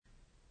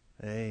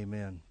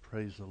Amen.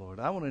 Praise the Lord.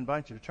 I want to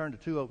invite you to turn to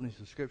two openings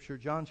of Scripture,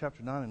 John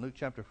chapter 9 and Luke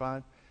chapter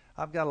 5.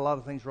 I've got a lot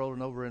of things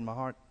rolling over in my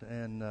heart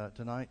and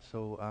tonight,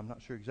 so I'm not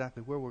sure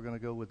exactly where we're going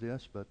to go with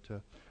this, but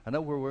I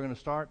know where we're going to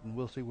start, and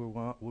we'll see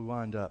where we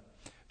wind up.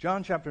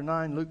 John chapter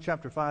 9, Luke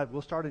chapter 5.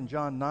 We'll start in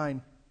John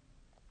 9.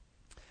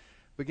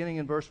 Beginning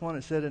in verse 1,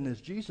 it said, "And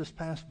as Jesus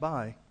passed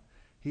by,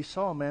 he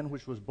saw a man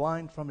which was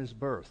blind from his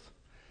birth.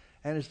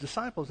 And his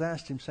disciples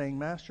asked him, saying,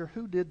 Master,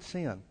 who did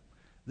sin,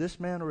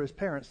 this man or his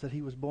parents, that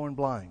he was born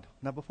blind?"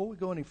 Now, before we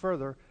go any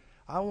further,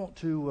 I want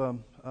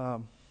to,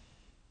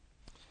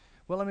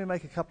 let me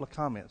make a couple of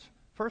comments.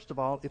 First of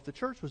all, if the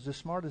church was as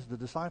smart as the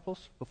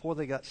disciples before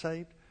they got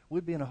saved,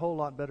 we'd be in a whole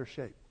lot better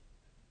shape.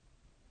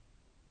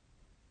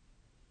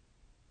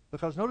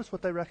 Because notice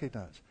what they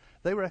recognize.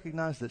 They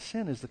recognize that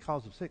sin is the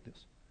cause of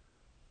sickness.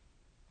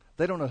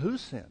 They don't know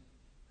whose sin,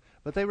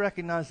 but they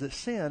recognize that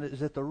sin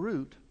is at the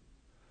root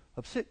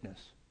of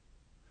sickness.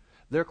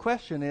 Their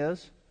question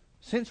is,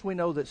 since we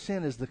know that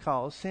sin is the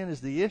cause, sin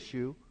is the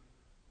issue,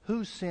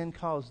 whose sin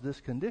caused this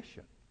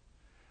condition?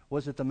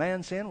 Was it the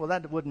man's sin? Well,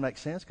 that wouldn't make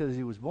sense because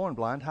he was born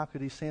blind. How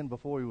could he sin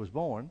before he was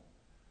born?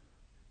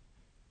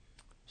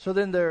 So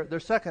then their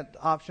second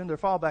option, their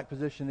fallback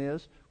position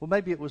is, well,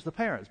 maybe it was the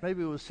parents.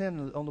 Maybe it was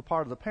sin on the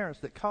part of the parents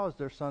that caused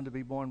their son to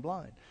be born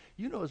blind.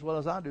 You know as well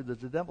as I do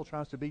that the devil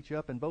tries to beat you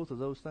up in both of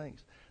those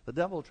things. The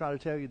devil will try to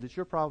tell you that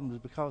your problem is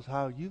because of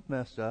how you've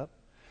messed up.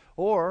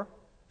 Or,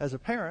 as a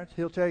parent,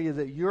 he'll tell you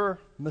that your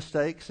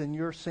mistakes and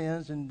your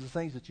sins and the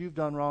things that you've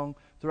done wrong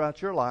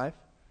throughout your life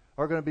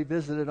are going to be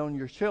visited on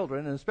your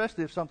children. And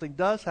especially if something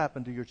does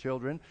happen to your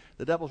children,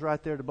 the devil's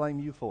right there to blame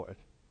you for it.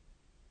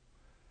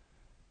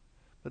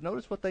 But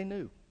notice what they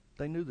knew.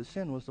 They knew that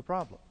sin was the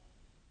problem.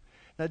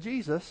 Now,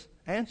 Jesus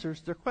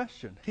answers their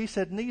question. He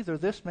said, neither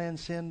this man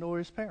sinned nor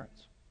his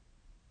parents.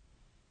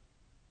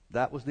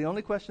 That was the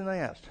only question they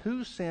asked.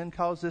 Whose sin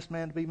caused this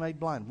man to be made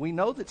blind? We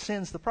know that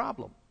sin's the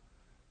problem.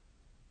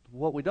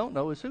 What we don't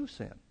know is whose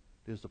sin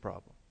is the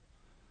problem.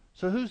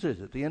 So whose is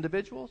it? The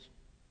individuals?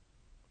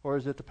 Or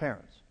is it the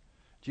parents?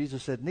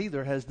 Jesus said,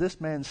 neither has this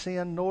man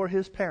sinned nor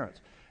his parents.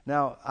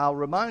 Now, I'll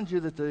remind you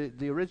that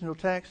the original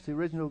text, the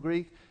original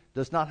Greek,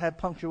 does not have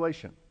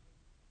punctuation.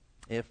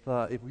 If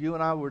you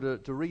and I were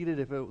to read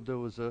it, there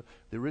was the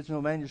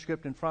original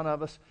manuscript in front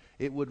of us,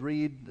 it would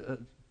read,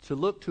 to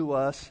look to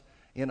us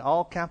in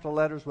all capital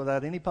letters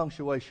without any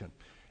punctuation.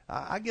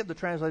 I give the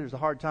translators a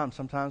hard time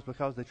sometimes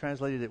because they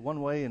translated it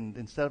one way and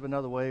instead of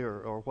another way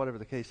or whatever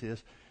the case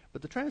is.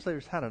 But the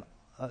translators had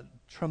a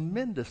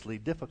tremendously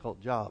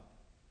difficult job.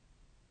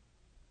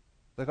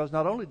 Because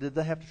not only did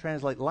they have to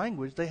translate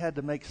language, they had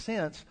to make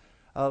sense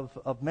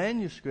of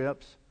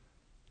manuscripts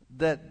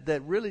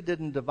that really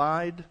didn't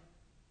divide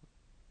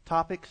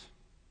topics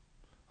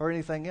or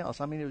anything else.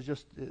 I mean, it was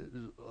just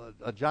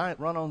a giant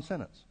run-on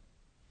sentence.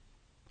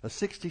 A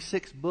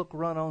 66-book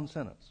run-on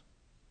sentence.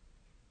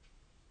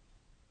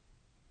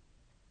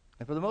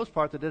 And for the most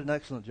part, they did an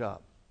excellent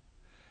job.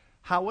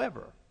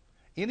 However,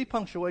 any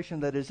punctuation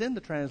that is in the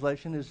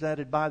translation is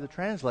added by the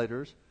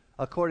translators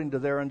according to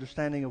their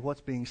understanding of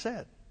what's being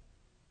said.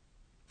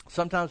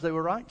 Sometimes they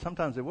were right,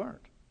 sometimes they weren't.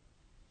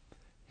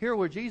 Here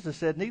where Jesus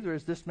said, neither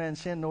is this man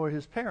sinned nor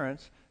his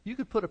parents, you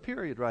could put a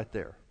period right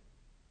there.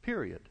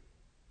 Period.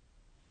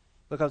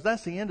 Because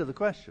that's the end of the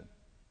question.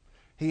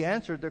 He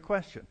answered their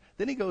question.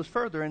 Then he goes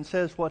further and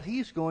says what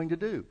he's going to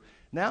do.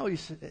 Now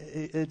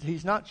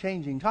he's not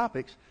changing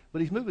topics, but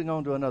he's moving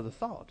on to another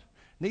thought.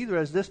 Neither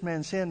has this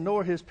man sinned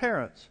nor his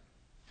parents,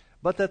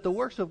 but that the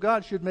works of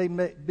God should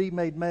be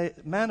made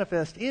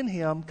manifest in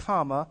him,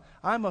 comma,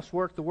 I must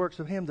work the works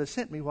of him that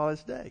sent me while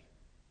it's day.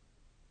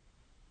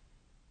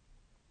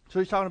 So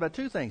he's talking about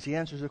two things. He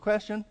answers the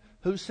question,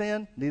 who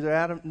sinned?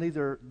 Neither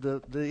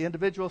the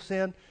individual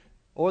sinned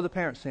or the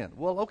parent's sin.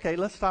 Well, okay,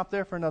 let's stop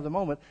there for another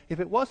moment. If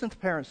it wasn't the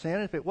parent's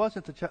sin, if it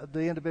wasn't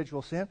the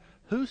individual sin,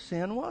 whose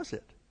sin was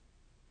it?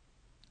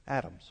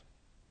 Adam's.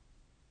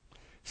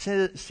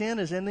 Sin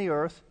is in the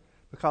earth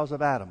because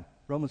of Adam.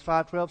 Romans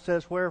 5:12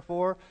 says,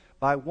 wherefore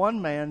by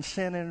one man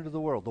sin entered the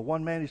world. The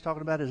one man he's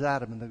talking about is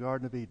Adam in the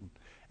Garden of Eden.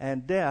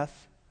 And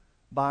death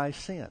by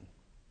sin.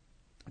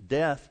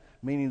 Death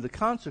meaning the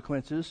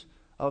consequences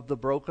of the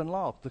broken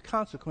law, the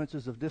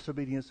consequences of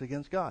disobedience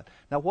against God.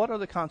 Now, what are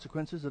the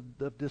consequences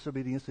of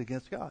disobedience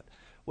against God?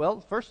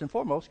 Well, first and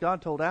foremost,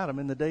 God told Adam,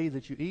 in the day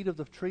that you eat of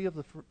the tree of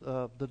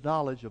the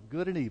knowledge of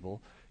good and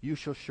evil, you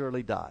shall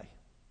surely die.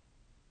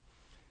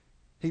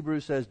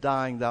 Hebrews says,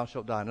 dying thou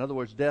shalt die. In other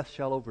words, death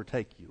shall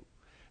overtake you.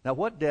 Now,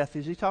 what death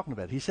is he talking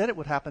about? He said it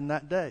would happen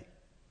that day.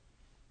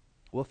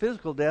 Well,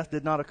 physical death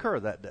did not occur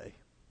that day.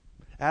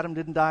 Adam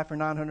didn't die for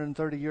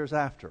 930 years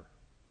after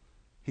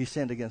he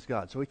sinned against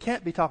God. So he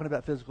can't be talking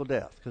about physical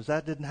death because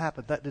that didn't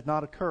happen. That did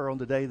not occur on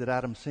the day that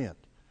Adam sinned.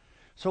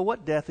 So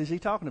what death is he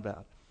talking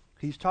about?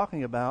 He's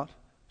talking about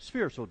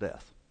spiritual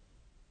death.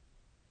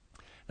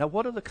 Now,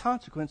 what are the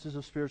consequences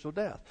of spiritual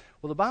death?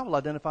 Well, the Bible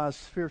identifies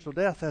spiritual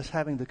death as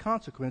having the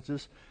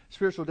consequences.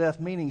 Spiritual death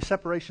meaning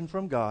separation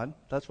from God.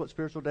 That's what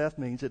spiritual death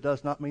means. It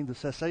does not mean the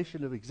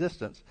cessation of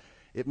existence.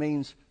 It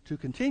means to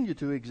continue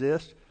to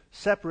exist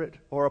separate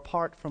or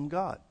apart from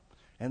God.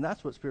 And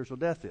that's what spiritual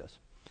death is.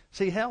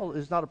 See, hell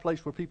is not a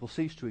place where people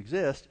cease to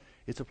exist.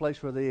 It's a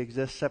place where they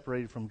exist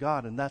separated from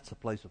God, and that's a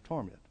place of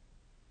torment.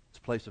 It's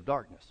a place of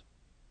darkness,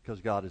 because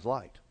God is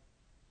light.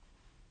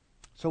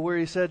 So where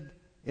he said,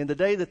 in the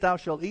day that thou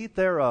shalt eat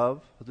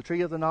thereof, of the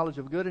tree of the knowledge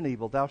of good and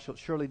evil, thou shalt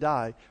surely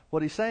die.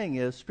 What he's saying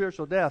is,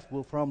 spiritual death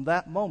will from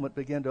that moment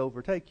begin to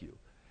overtake you.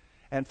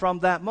 And from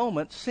that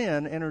moment,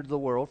 sin entered the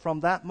world. From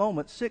that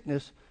moment,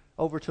 sickness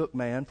overtook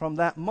man. From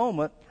that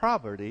moment,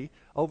 poverty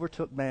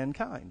overtook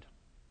mankind.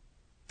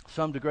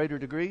 Some to greater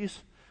degrees,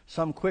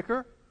 some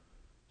quicker,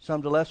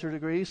 some to lesser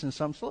degrees, and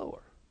some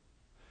slower.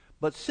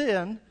 But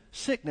sin,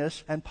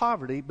 sickness, and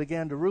poverty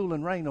began to rule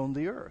and reign on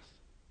the earth.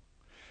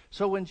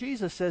 So when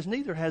Jesus says,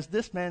 neither has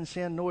this man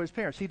sinned nor his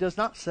parents, he does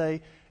not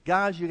say,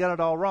 guys, you got it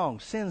all wrong.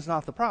 Sin's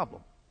not the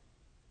problem.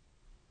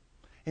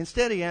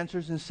 Instead, he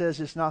answers and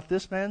says, it's not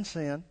this man's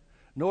sin,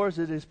 nor is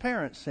it his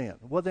parents' sin.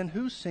 Well, then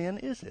whose sin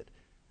is it?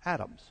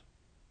 Adam's.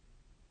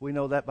 We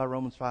know that by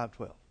Romans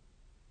 5:12.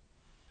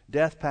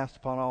 Death passed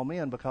upon all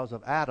men because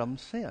of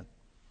Adam's sin.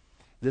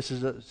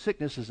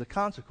 Sickness is a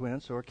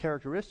consequence or a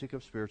characteristic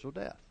of spiritual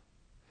death.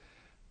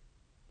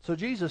 So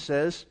Jesus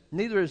says,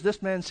 neither is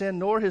this man's sin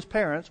nor his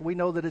parents. We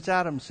know that it's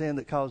Adam's sin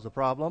that caused the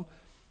problem.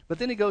 But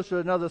then he goes to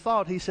another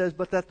thought. He says,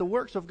 but that the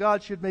works of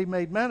God should be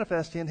made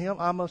manifest in him,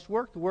 I must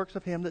work the works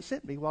of him that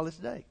sent me while it's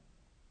day.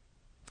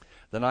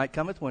 The night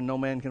cometh when no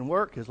man can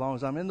work. As long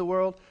as I'm in the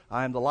world,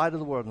 I am the light of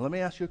the world. And let me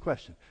ask you a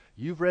question.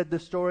 You've read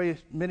this story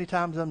many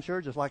times, I'm sure,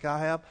 just like I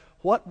have.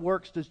 What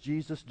works does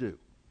Jesus do?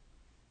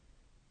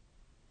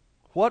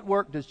 What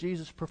work does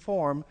Jesus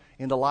perform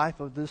in the life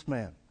of this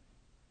man?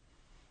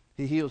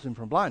 He heals him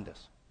from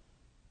blindness.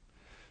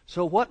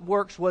 So what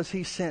works was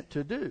he sent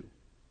to do?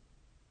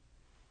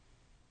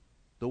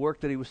 The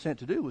work that he was sent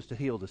to do was to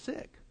heal the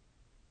sick.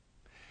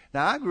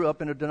 Now, I grew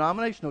up in a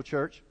denominational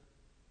church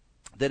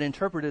that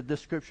interpreted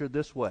this scripture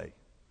this way.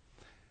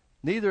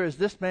 Neither is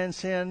this man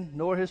sin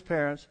nor his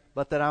parents,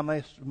 but that I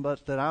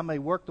may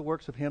work the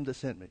works of him that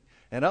sent me.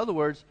 In other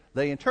words,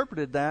 they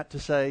interpreted that to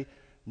say,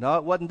 no,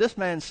 it wasn't this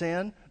man's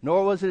sin,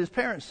 nor was it his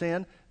parents'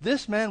 sin.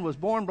 This man was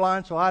born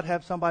blind, so I'd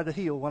have somebody to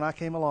heal when I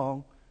came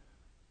along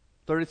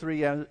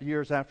 33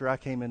 years after I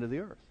came into the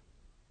earth.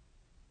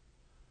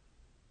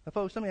 Now,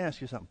 folks, let me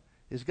ask you something.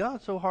 Is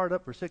God so hard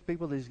up for sick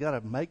people that he's got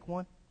to make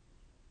one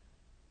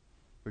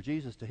for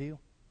Jesus to heal?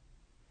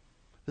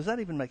 Does that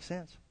even make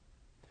sense?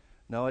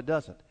 No, it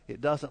doesn't. It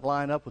doesn't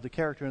line up with the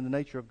character and the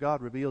nature of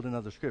God revealed in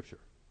other Scripture.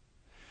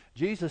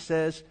 Jesus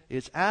says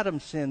it's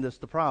Adam's sin that's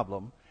the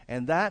problem,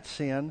 and that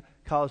sin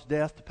caused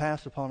death to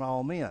pass upon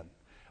all men.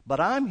 But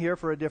I'm here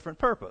for a different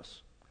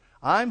purpose.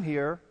 I'm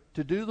here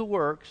to do the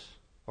works,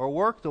 or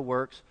work the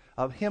works,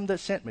 of him that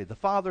sent me, the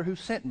Father who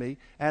sent me,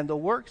 and the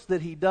works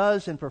that he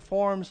does and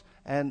performs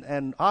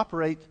and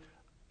operates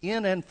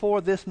in and for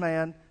this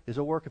man is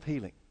a work of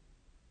healing.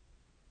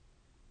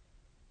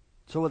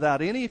 So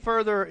without any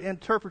further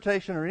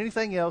interpretation or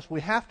anything else, we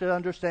have to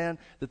understand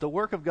that the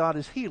work of God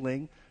is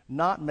healing,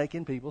 not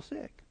making people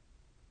sick.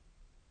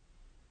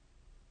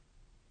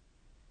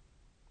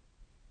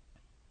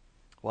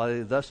 While he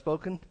had thus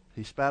spoken,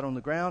 he spat on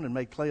the ground and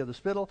made clay of the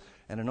spittle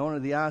and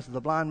anointed the eyes of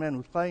the blind man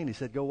with clay. And he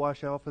said, go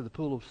wash off in the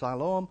pool of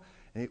Siloam,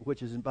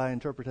 which is by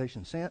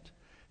interpretation sent.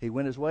 He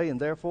went his way and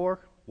therefore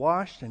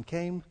washed and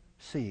came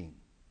seeing.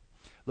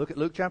 Look at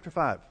Luke chapter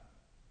 5.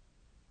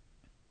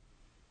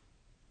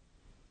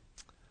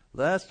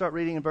 Let's start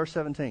reading in verse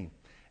 17.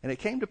 And it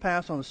came to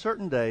pass on a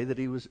certain day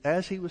that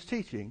as he was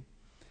teaching,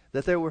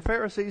 that there were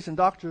Pharisees and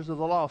doctors of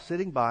the law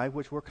sitting by,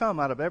 which were come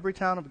out of every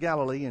town of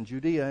Galilee and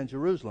Judea and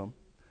Jerusalem,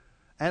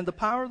 and the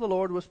power of the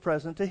Lord was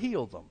present to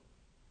heal them.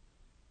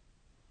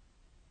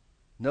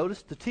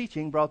 Notice the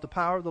teaching brought the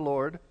power of the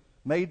Lord,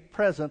 made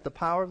present the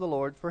power of the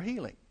Lord for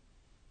healing.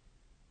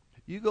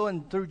 You go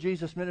in through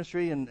Jesus'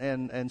 ministry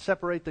and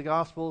separate the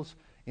Gospels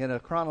in a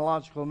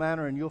chronological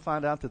manner, and you'll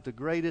find out that the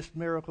greatest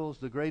miracles,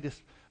 the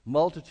greatest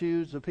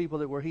multitudes of people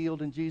that were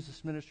healed in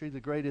Jesus' ministry, the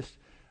greatest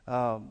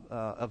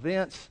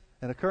events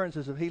and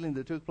occurrences of healing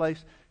that took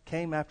place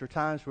came after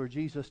times where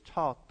Jesus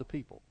taught the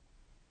people.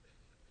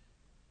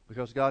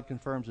 Because God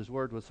confirms his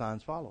word with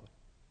signs following.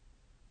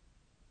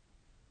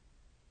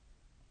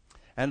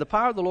 And the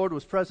power of the Lord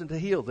was present to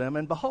heal them.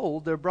 And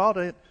behold,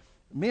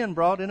 men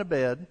brought in a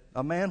bed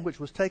a man which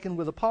was taken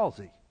with a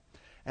palsy.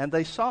 And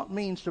they sought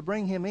means to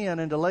bring him in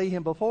and to lay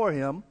him before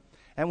him.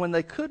 And when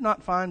they could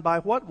not find by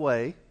what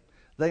way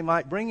they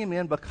might bring him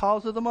in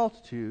because of the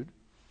multitude,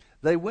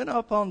 they went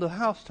up on the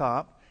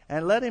housetop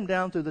and let him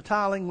down through the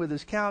tiling with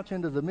his couch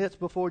into the midst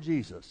before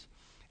Jesus.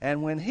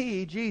 And when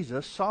he,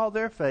 Jesus, saw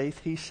their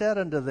faith, he said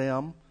unto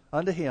him,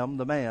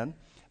 the man,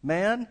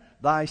 Man,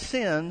 thy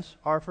sins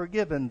are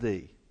forgiven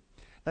thee.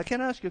 Now,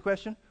 can I ask you a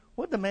question?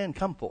 What did the man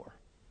come for?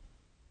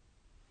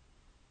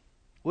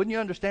 Wouldn't you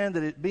understand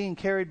that it being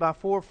carried by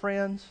 4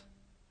 friends,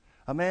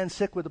 a man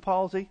sick with the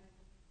palsy?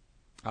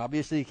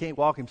 Obviously, he can't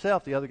walk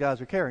himself. The other guys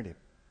are carrying him.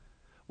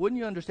 Wouldn't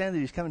you understand that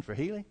he's coming for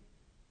healing?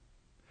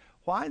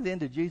 Why then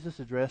did Jesus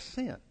address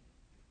sin?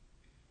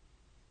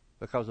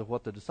 Because of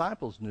what the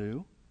disciples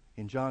knew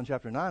in John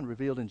chapter 9,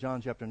 revealed in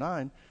John chapter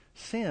 9,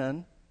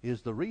 sin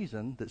is the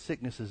reason that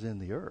sickness is in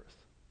the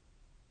earth.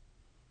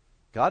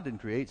 God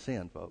didn't create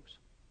sin, folks.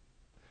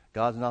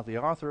 God's not the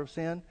author of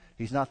sin.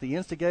 He's not the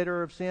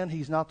instigator of sin.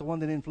 He's not the one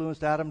that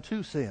influenced Adam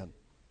to sin.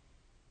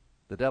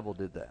 The devil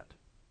did that.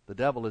 The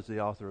devil is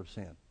the author of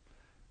sin.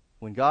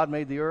 When God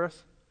made the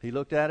earth, he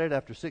looked at it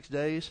after 6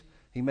 days.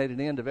 He made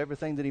an end of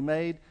everything that he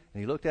made,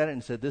 and he looked at it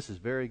and said, this is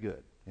very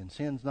good. And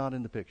sin's not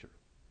in the picture.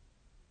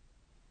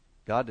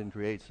 God didn't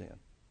create sin.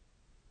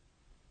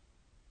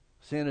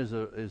 Sin is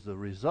the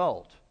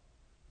result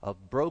of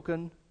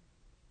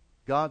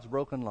God's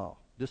broken law,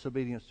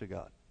 disobedience to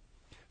God.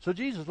 So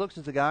Jesus looks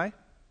at the guy,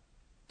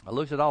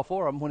 looks at all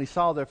four of them. When he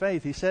saw their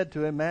faith, he said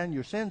to him, man,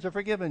 your sins are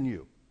forgiven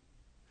you.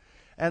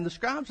 And the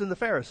scribes and the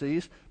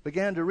Pharisees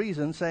began to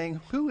reason, saying,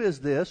 who is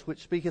this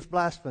which speaketh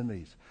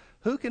blasphemies?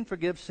 Who can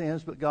forgive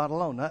sins but God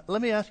alone? Now,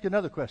 let me ask you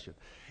another question.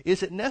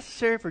 Is it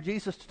necessary for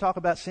Jesus to talk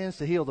about sins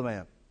to heal the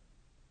man?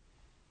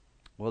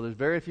 Well, there's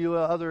very few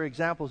other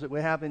examples that we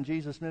have in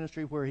Jesus'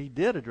 ministry where he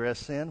did address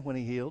sin when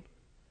he healed.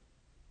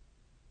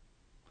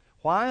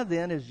 Why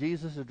then is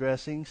Jesus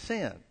addressing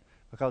sin?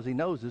 Because he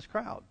knows his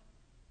crowd.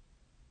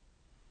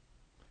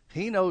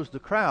 He knows the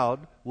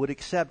crowd would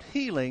accept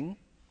healing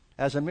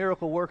as a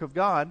miracle work of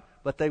God,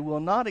 but they will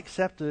not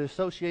accept the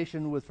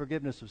association with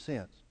forgiveness of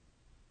sins.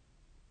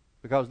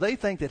 Because they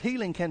think that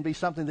healing can be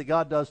something that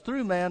God does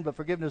through man, but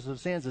forgiveness of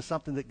sins is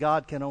something that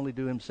God can only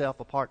do himself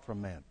apart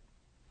from man.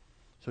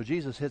 So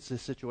Jesus hits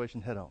this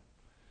situation head on.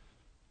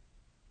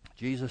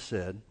 Jesus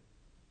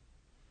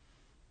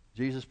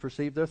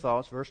perceived their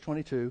thoughts, verse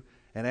 22,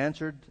 and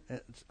answered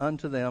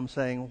unto them,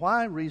 saying,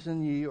 why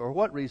reason ye, or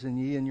what reason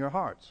ye in your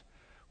hearts?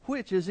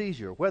 Which is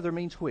easier? Whether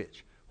means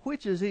which.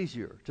 Which is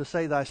easier, to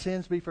say thy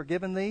sins be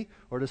forgiven thee,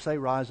 or to say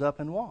rise up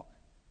and walk?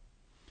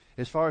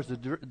 As far as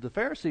the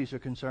Pharisees are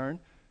concerned,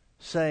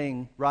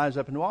 saying rise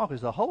up and walk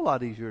is a whole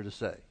lot easier to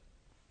say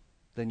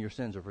than your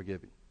sins are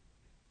forgiven.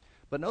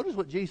 But notice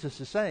what Jesus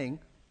is saying.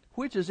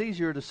 Which is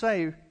easier, to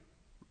say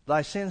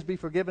thy sins be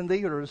forgiven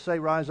thee, or to say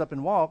rise up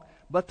and walk?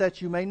 But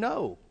that you may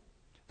know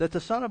that the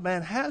Son of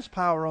Man has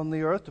power on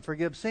the earth to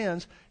forgive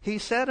sins. He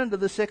said unto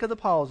the sick of the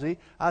palsy,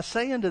 I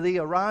say unto thee,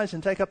 arise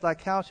and take up thy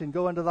couch and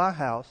go into thy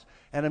house.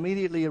 And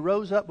immediately he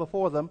rose up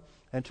before them,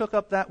 and took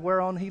up that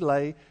whereon he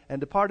lay, and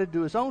departed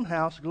to his own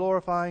house,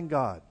 glorifying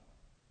God.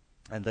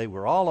 And they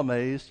were all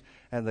amazed,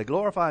 and they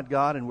glorified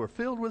God, and were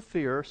filled with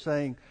fear,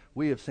 saying,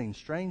 we have seen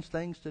strange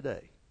things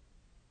today.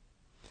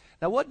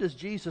 Now what does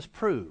Jesus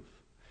prove?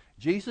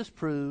 Jesus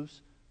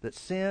proves that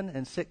sin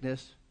and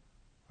sickness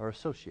are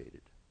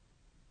associated.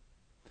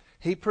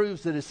 He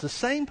proves that it's the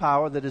same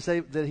power that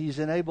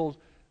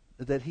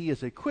he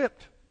is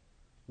equipped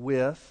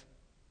with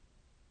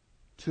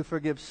to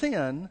forgive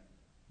sin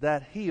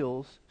that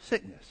heals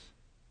sickness.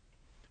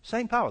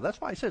 Same power.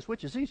 That's why he says,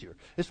 which is easier?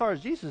 As far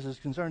as Jesus is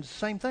concerned, it's the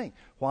same thing.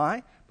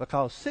 Why?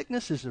 Because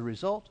sickness is a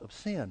result of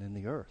sin in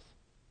the earth.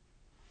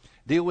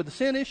 Deal with the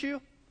sin issue,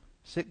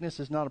 sickness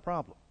is not a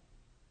problem.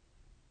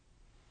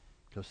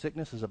 Because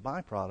sickness is a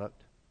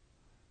byproduct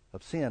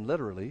of sin,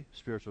 literally,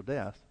 spiritual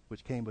death,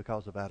 which came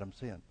because of Adam's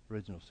sin,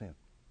 original sin.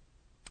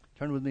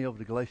 Turn with me over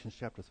to Galatians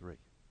chapter 3.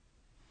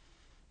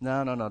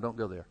 No, don't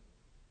go there.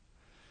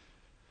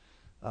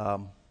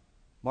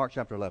 Mark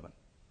chapter 11.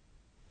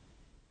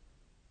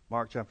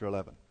 Mark chapter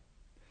 11.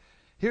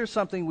 Here's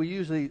something we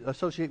usually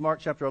associate Mark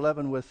chapter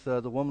 11 with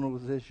the woman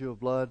with the issue of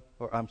blood,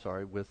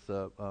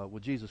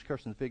 with Jesus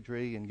cursing the fig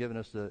tree and giving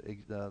us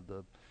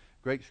the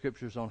great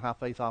scriptures on how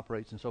faith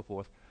operates and so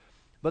forth.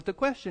 But the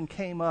question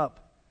came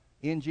up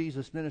in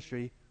Jesus'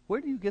 ministry, where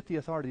do you get the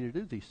authority to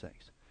do these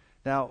things?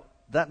 Now,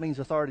 that means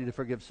authority to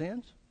forgive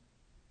sins.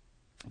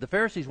 The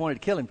Pharisees wanted to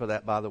kill him for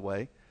that, by the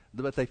way,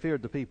 but they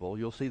feared the people.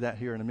 You'll see that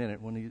here in a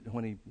minute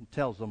when he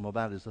tells them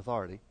about his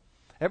authority.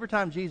 Every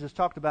time Jesus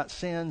talked about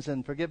sins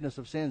and forgiveness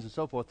of sins and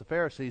so forth, the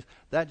Pharisees,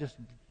 that just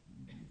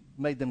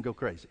made them go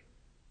crazy.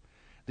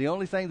 The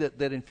only thing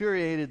that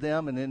infuriated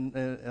them and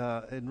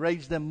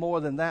enraged them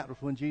more than that was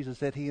when Jesus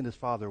said he and his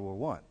Father were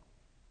one.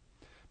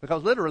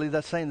 Because literally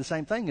that's saying the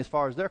same thing as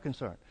far as they're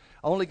concerned.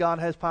 Only God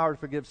has power to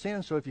forgive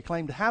sins, so if you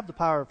claim to have the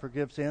power to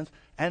forgive sins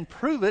and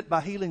prove it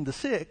by healing the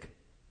sick,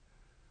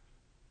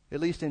 at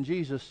least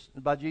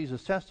by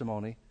Jesus'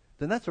 testimony,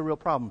 then that's a real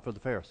problem for the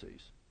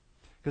Pharisees.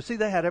 Because see,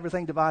 they had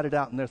everything divided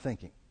out in their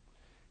thinking.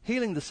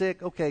 Healing the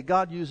sick, okay,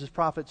 God uses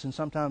prophets and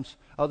sometimes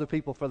other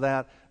people for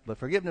that, but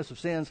forgiveness of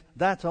sins,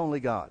 that's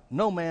only God.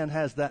 No man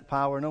has that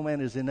power. No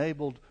man is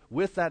enabled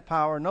with that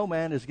power. No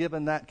man is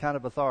given that kind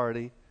of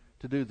authority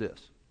to do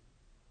this.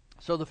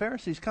 So the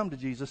Pharisees come to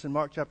Jesus in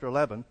Mark chapter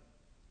 11.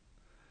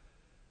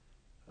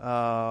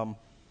 Let's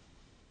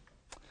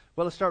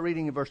start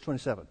reading in verse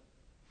 27.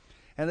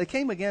 And they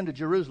came again to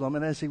Jerusalem,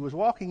 and as he was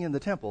walking in the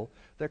temple,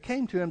 there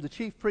came to him the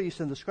chief priests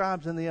and the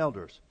scribes and the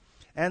elders.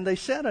 And they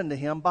said unto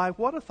him, by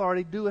what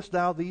authority doest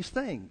thou these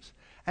things?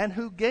 And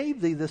who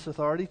gave thee this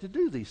authority to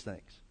do these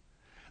things?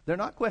 They're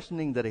not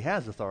questioning that he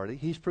has authority.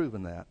 He's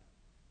proven that.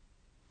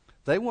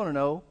 They want to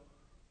know,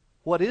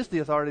 what is the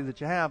authority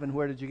that you have and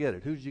where did you get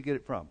it? Who did you get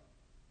it from?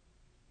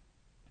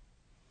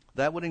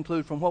 That would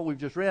include, from what we've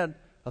just read,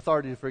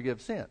 authority to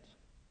forgive sins,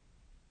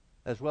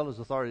 as well as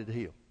authority to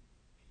heal.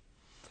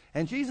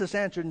 And Jesus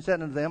answered and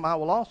said unto them, I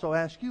will also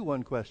ask you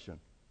one question.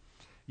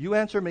 You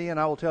answer me, and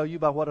I will tell you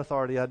by what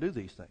authority I do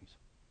these things.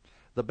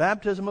 The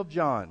baptism of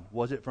John,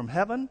 was it from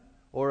heaven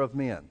or of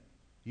men?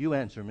 You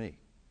answer me.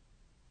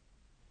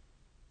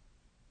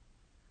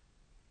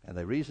 And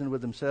they reasoned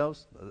with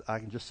themselves. I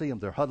can just see them.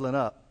 They're huddling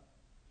up.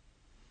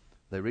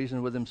 They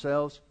reasoned with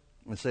themselves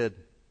and said,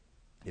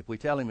 if we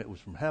tell him it was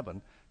from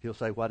heaven, he'll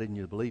say, why didn't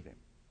you believe him?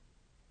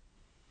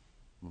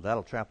 Well,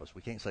 that'll trap us.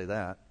 We can't say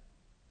that.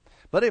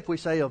 But if we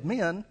say of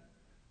men,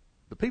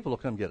 the people will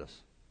come get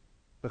us,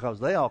 because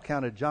they all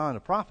counted John a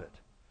prophet,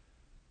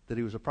 that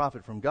he was a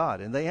prophet from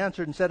God. And they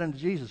answered and said unto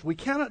Jesus, we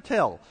cannot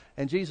tell.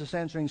 And Jesus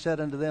answering said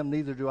unto them,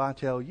 neither do I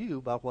tell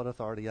you by what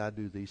authority I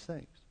do these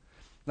things.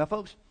 Now,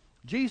 folks,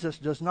 Jesus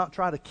does not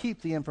try to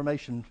keep the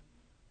information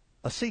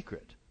a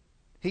secret.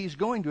 He's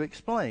going to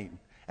explain.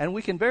 And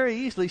we can very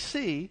easily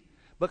see,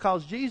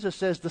 because Jesus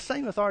says the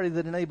same authority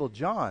that enabled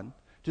John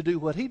to do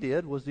what he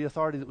did was the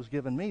authority that was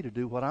given me to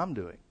do what I'm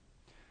doing.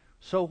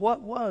 So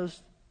what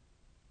was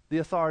the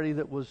authority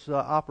that was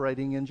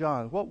operating in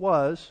John? What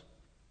was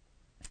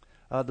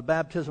the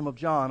baptism of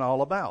John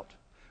all about?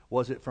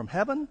 Was it from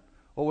heaven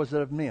or was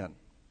it of men?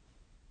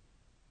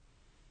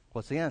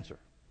 What's the answer?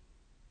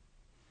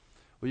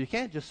 Well, you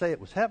can't just say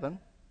it was heaven,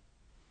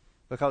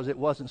 because it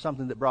wasn't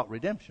something that brought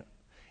redemption.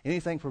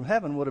 Anything from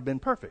heaven would have been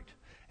perfect.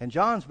 And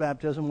John's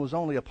baptism was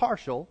only a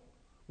partial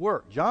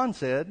work. John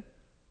said,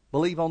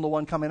 believe on the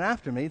one coming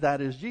after me,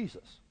 that is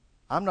Jesus.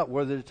 I'm not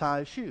worthy to tie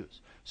his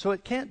shoes. So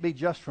it can't be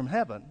just from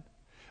heaven.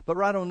 But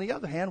right on the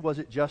other hand, was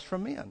it just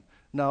from men?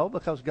 No,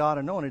 because God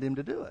anointed him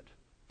to do it.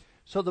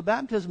 So the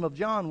baptism of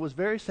John was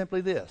very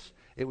simply this.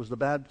 It was the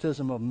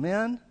baptism of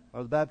men,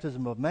 or the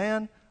baptism of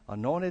man,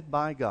 anointed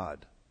by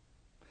God.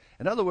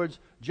 In other words,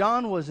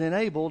 John was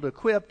enabled,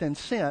 equipped, and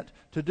sent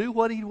to do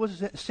what he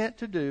was sent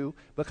to do,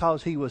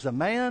 because he was a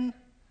man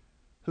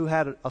who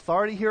had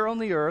authority here on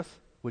the earth,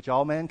 which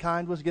all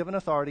mankind was given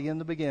authority in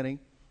the beginning.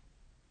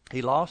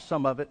 He lost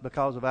some of it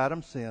because of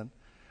Adam's sin.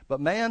 But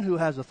man who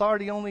has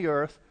authority on the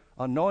earth,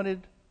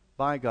 anointed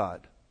by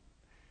God.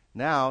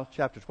 Now,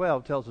 chapter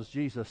 12 tells us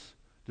Jesus'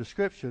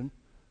 description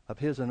of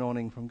his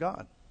anointing from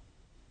God.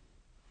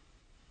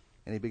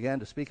 And he began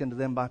to speak unto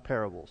them by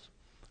parables.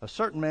 A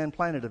certain man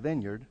planted a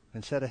vineyard,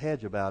 and set a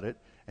hedge about it,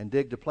 and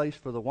digged a place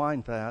for the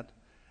wine fat,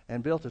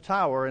 and built a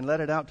tower, and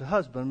let it out to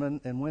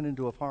husbandmen, and went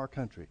into a far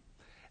country.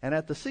 And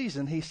at the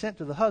season he sent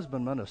to the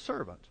husbandman a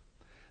servant,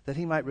 that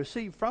he might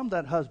receive from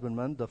that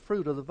husbandman the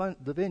fruit of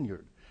the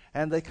vineyard.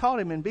 And they caught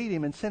him and beat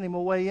him and sent him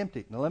away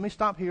empty. Now let me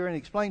stop here and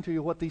explain to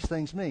you what these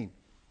things mean.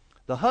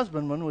 The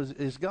husbandman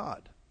is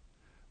God.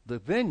 The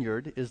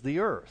vineyard is the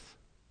earth.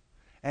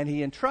 And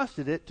he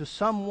entrusted it to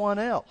someone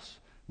else,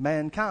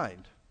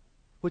 mankind,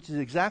 which is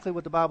exactly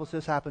what the Bible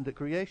says happened at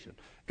creation.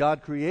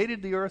 God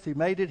created the earth. He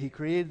made it. He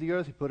created the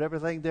earth. He put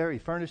everything there. He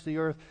furnished the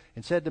earth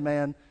and said to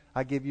man,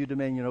 I give you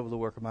dominion over the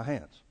work of my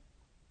hands.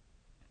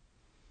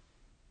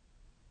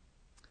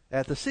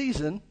 At the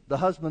season, the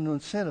husbandman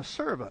sent a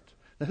servant.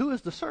 Now, who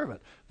is the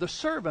servant? The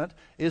servant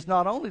is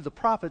not only the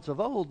prophets of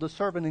old, the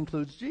servant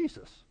includes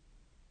Jesus.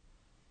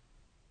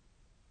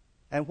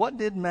 And what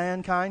did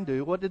mankind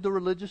do? What did the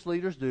religious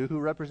leaders do who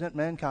represent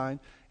mankind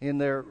in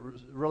their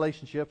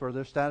relationship or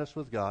their status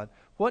with God?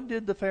 What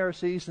did the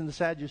Pharisees and the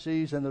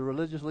Sadducees and the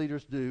religious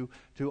leaders do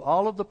to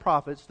all of the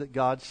prophets that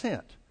God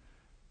sent?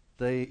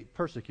 They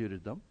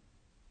persecuted them,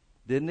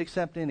 didn't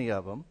accept any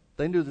of them.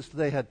 They knew that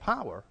they had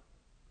power,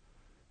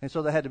 and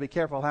so they had to be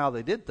careful how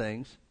they did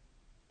things.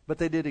 But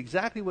they did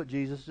exactly what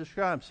Jesus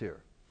describes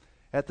here.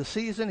 At the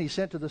season, he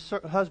sent to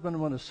the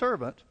husbandman a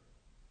servant,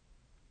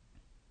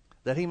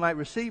 that he might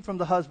receive from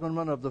the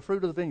husbandman of the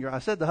fruit of the vineyard. I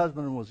said the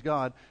husbandman was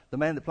God. The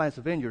man that plants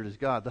the vineyard is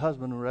God. The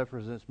husbandman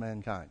represents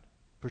mankind,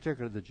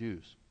 particularly the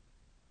Jews.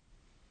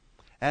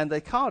 And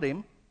they caught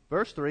him,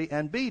 verse 3,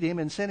 and beat him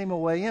and sent him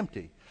away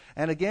empty.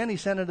 And again he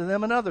sent unto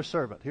them another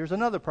servant. Here's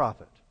another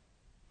prophet.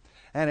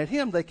 And at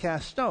him they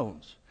cast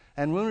stones,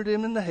 and wounded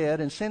him in the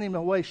head, and sent him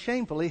away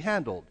shamefully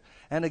handled.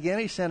 And again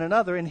he sent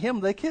another, and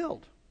him they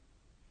killed.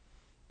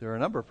 There are a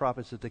number of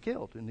prophets that they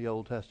killed in the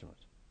Old Testament.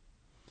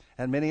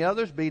 And many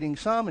others, beating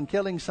some and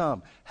killing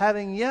some.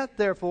 Having yet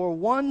therefore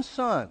one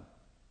son,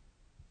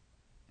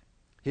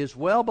 his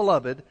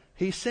well-beloved,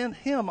 he sent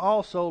him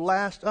also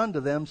last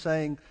unto them,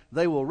 saying,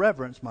 they will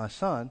reverence my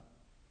son.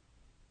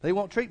 They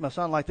won't treat my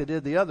son like they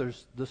did the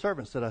others, the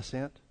servants that I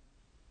sent.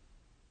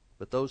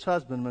 But those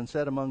husbandmen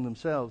said among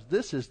themselves,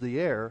 this is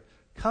the heir.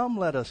 Come,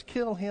 let us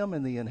kill him,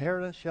 and the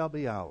inheritance shall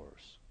be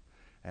ours.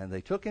 And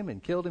they took him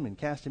and killed him and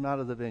cast him out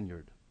of the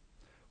vineyard.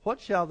 What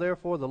shall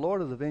therefore the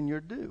Lord of the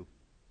vineyard do?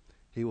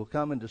 He will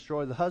come and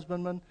destroy the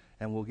husbandman,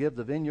 and will give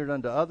the vineyard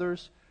unto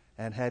others.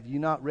 And have you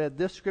not read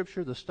this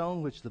scripture? The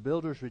stone which the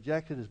builders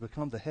rejected has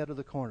become the head of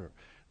the corner.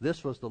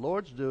 This was the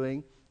Lord's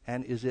doing,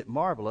 and is it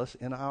marvelous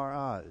in our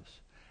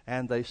eyes?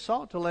 And they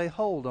sought to lay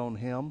hold on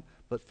him,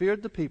 but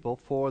feared the people,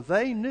 for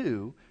they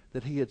knew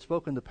that he had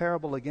spoken the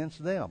parable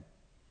against them.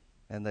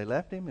 And they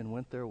left him and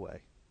went their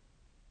way.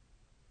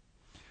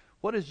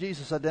 What is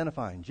Jesus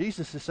identifying?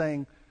 Jesus is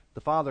saying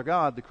the Father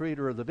God, the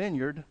creator of the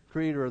vineyard,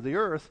 creator of the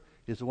earth,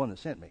 is the one that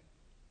sent me.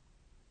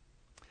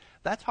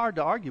 That's hard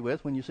to argue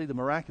with when you see the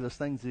miraculous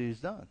things that he's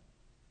done.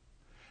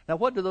 Now,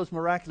 what do those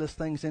miraculous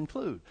things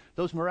include?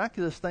 Those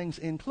miraculous things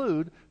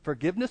include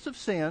forgiveness of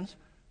sins,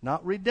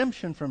 not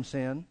redemption from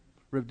sin.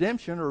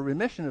 Redemption or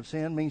remission of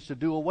sin means to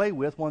do away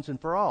with once and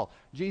for all.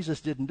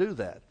 Jesus didn't do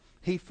that.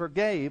 He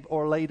forgave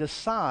or laid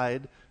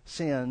aside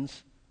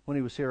sins when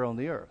he was here on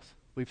the earth.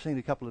 We've seen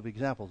a couple of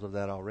examples of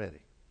that already.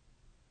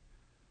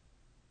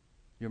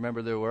 You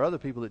remember there were other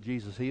people that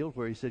Jesus healed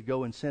where he said,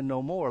 go and sin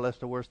no more lest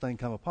the worst thing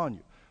come upon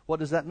you. What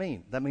does that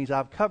mean? That means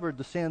I've covered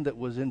the sin that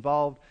was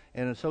involved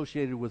and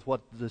associated with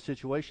what the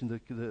situation,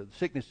 the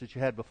sickness that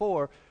you had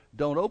before.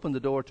 Don't open the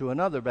door to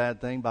another bad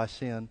thing by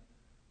sin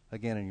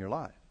again in your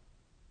life.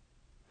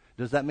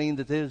 Does that mean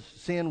that his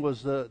sin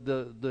was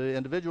the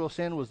individual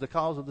sin was the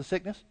cause of the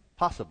sickness?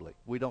 Possibly.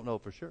 We don't know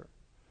for sure.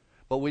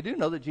 But we do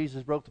know that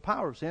Jesus broke the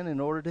power of sin in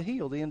order to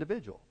heal the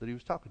individual that he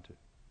was talking to.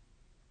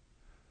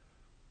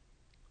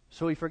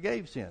 So he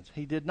forgave sins.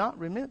 He did not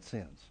remit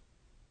sins.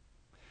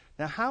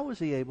 Now, how was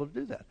he able to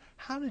do that?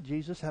 How did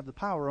Jesus have the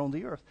power on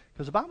the earth?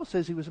 Because the Bible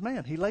says he was a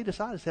man. He laid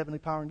aside his heavenly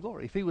power and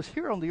glory. If he was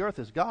here on the earth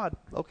as God,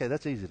 okay,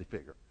 that's easy to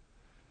figure.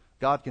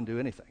 God can do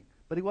anything.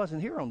 But he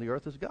wasn't here on the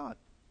earth as God.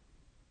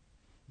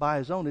 By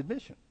his own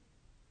admission.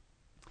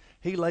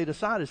 He laid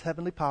aside his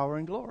heavenly power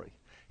and glory.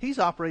 He's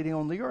operating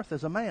on the earth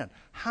as a man.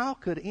 How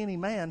could any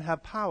man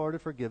have power to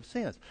forgive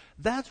sins?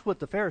 That's what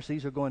the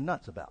Pharisees are going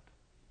nuts about.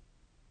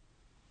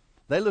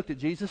 They looked at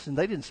Jesus and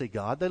they didn't see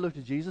God. They looked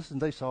at Jesus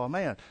and they saw a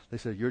man. They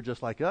said, you're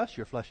just like us.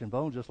 You're flesh and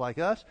bone just like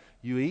us.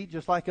 You eat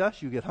just like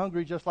us. You get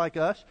hungry just like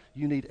us.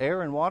 You need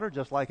air and water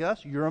just like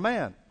us. You're a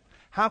man.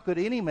 How could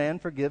any man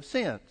forgive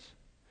sins?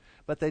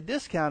 But they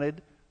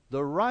discounted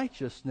the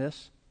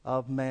righteousness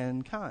of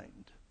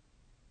mankind.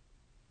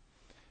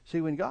 See,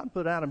 when God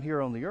put Adam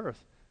here on the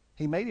earth,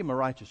 he made him a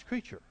righteous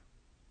creature.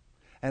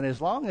 And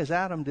as long as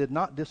Adam did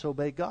not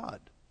disobey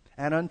God,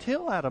 and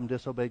until Adam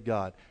disobeyed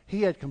God,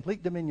 he had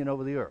complete dominion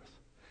over the earth.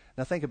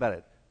 Now think about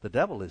it. The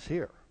devil is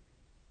here.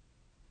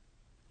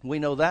 We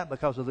know that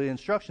because of the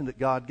instruction that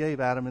God gave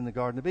Adam in the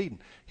Garden of Eden.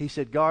 He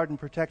said, guard and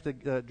protect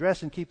the,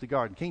 dress and keep the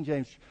garden. King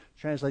James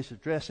translates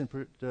it, dress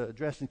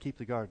and keep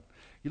the garden.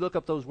 You look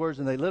up those words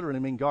and they literally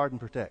mean guard and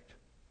protect.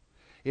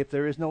 If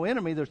there is no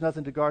enemy, there's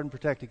nothing to guard and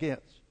protect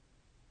against.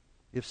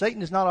 If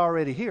Satan is not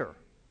already here,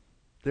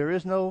 there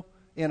is no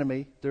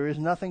enemy. There is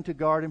nothing to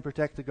guard and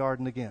protect the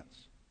garden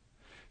against.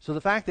 So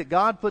the fact that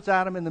God puts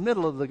Adam in the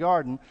middle of the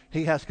garden,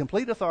 he has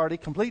complete authority,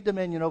 complete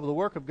dominion over the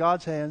work of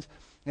God's hands,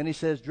 and he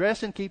says,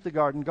 dress and keep the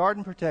garden, guard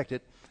and protect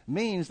it,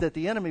 means that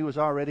the enemy was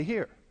already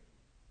here.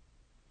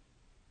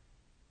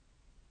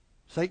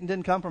 Satan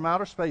didn't come from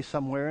outer space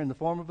somewhere in the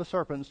form of a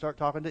serpent and start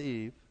talking to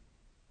Eve.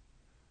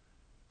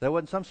 There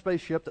wasn't some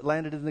spaceship that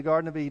landed in the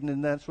Garden of Eden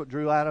and that's what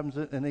drew Adam's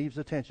and Eve's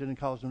attention and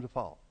caused them to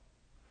fall.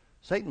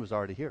 Satan was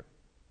already here.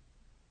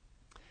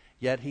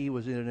 Yet he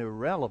was an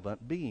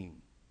irrelevant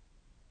being.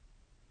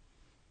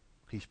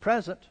 He's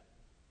present.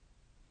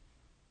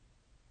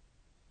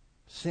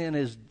 Sin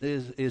is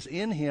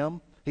in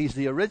him. He's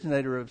the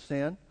originator of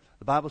sin.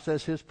 The Bible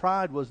says his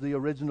pride was the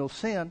original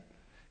sin.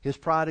 His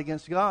pride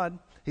against God.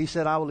 He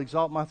said, I will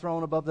exalt my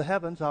throne above the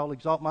heavens. I will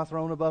exalt my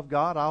throne above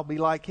God. I'll be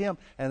like him.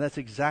 And that's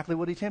exactly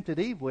what he tempted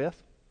Eve with.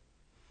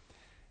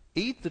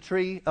 Eat the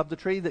tree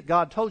that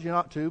God told you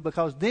not to,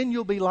 because then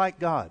you'll be like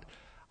God.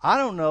 I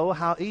don't know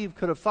how Eve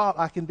could have thought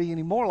I can be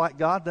any more like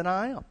God than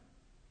I am.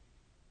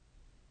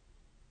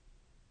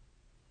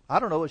 I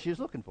don't know what she was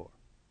looking for.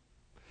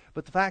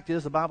 But the fact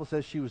is, the Bible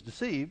says she was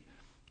deceived.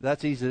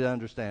 That's easy to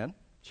understand.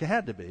 She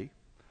had to be,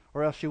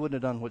 or else she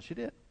wouldn't have done what she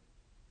did.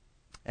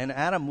 And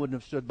Adam wouldn't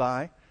have stood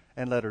by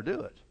and let her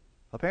do it.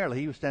 Apparently,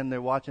 he was standing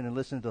there watching and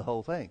listening to the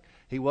whole thing.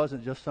 He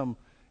wasn't just some,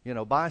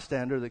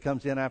 bystander that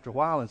comes in after a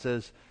while and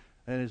says,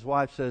 and his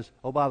wife says,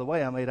 oh, by the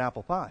way, I made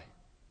apple pie.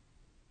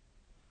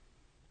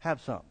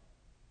 Have some.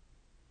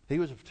 He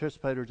was a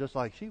participator just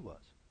like she was.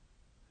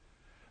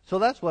 So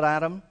that's what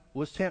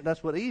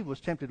that's what Eve was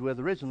tempted with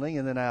originally,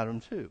 and then Adam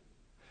too.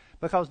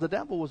 Because the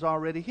devil was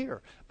already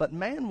here. But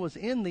man was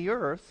in the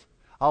earth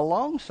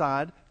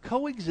alongside,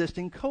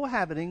 coexisting,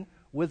 cohabiting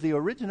with the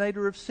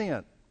originator of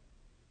sin,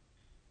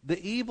 the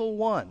evil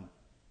one.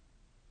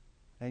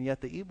 And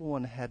yet the evil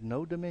one had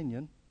no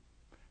dominion,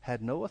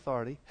 had no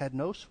authority, had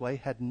no sway,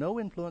 had no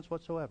influence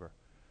whatsoever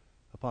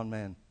upon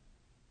man.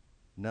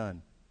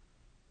 None.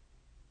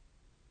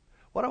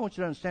 What I want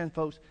you to understand,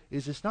 folks,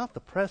 is it's not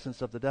the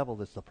presence of the devil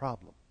that's the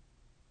problem.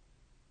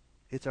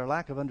 It's our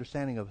lack of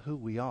understanding of who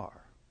we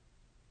are.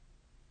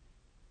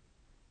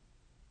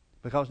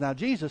 Because now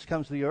Jesus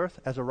comes to the earth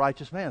as a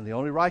righteous man, the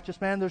only righteous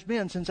man there's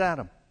been since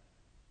Adam.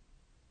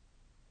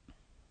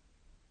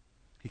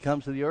 He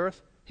comes to the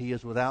earth, he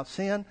is without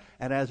sin,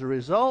 and as a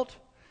result,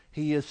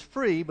 he is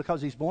free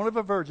because he's born of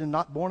a virgin,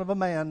 not born of a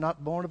man,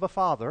 not born of a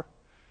father,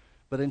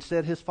 but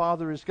instead his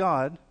father is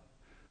God,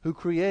 who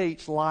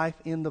creates life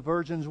in the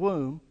virgin's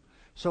womb.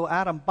 So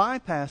Adam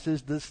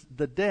bypasses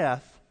the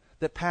death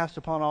that passed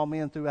upon all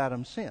men through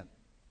Adam's sin.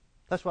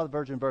 That's why the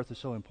virgin birth is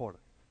so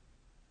important.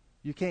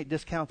 You can't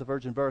discount the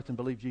virgin birth and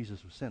believe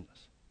Jesus was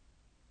sinless.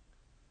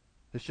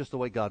 It's just the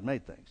way God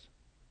made things.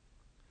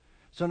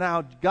 So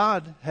now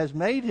God has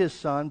made his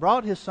Son,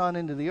 brought his Son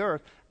into the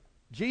earth.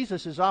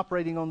 Jesus is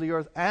operating on the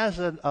earth as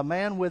a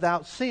man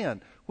without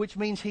sin, which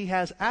means he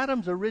has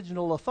Adam's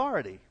original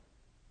authority.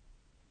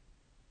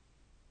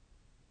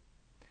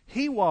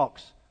 He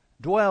walks,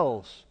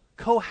 dwells,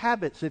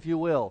 cohabits, if you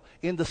will,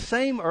 in the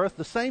same earth,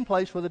 the same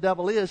place where the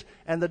devil is,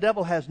 and the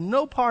devil has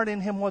no part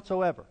in him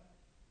whatsoever.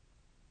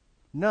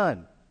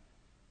 None.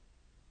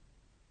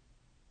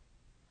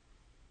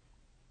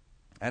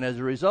 And as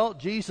a result,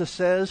 Jesus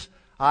says,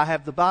 I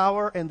have the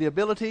power and the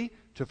ability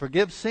to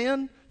forgive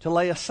sin, to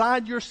lay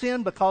aside your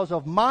sin because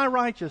of my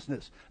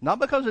righteousness. Not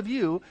because of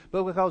you,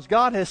 but because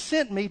God has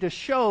sent me to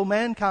show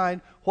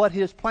mankind what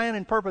his plan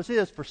and purpose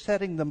is for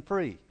setting them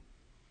free.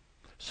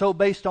 So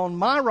based on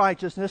my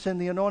righteousness and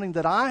the anointing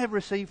that I have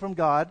received from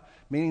God,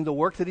 meaning the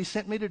work that he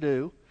sent me to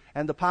do,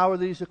 and the power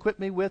that he's equipped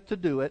me with to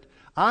do it,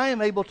 I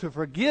am able to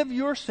forgive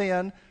your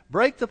sin,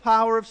 break the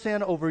power of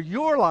sin over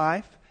your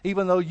life,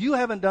 even though you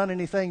haven't done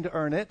anything to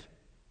earn it,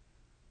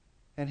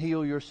 and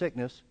heal your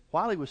sickness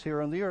while he was here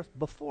on the earth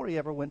before he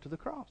ever went to the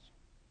cross.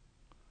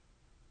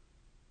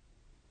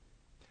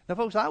 Now,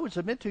 folks, I would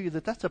submit to you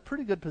that that's a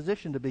pretty good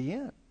position to be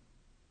in.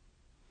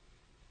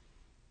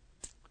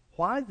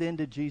 Why then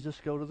did Jesus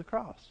go to the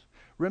cross?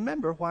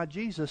 Remember why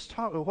Jesus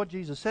taught, or what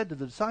Jesus said to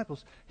the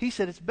disciples. He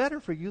said, it's better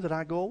for you that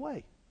I go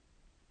away.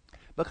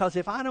 Because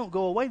if I don't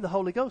go away, the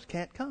Holy Ghost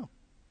can't come.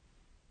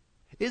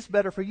 It's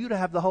better for you to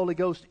have the Holy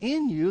Ghost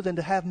in you than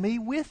to have me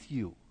with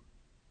you.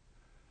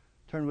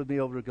 Turn with me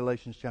over to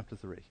Galatians chapter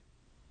 3.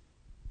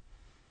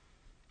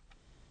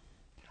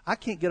 I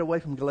can't get away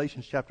from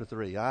Galatians chapter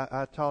 3.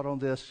 I taught on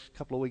this a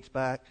couple of weeks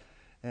back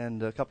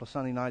and a couple of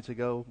Sunday nights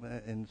ago,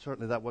 and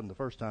certainly that wasn't the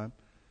first time.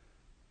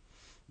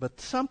 But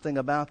something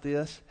about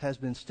this has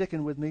been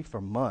sticking with me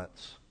for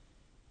months.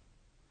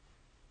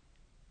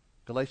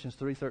 Galatians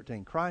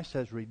 3:13. Christ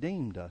has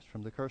redeemed us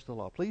from the curse of the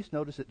law. Please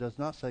notice it does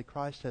not say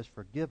Christ has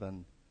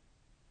forgiven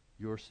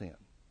your sin.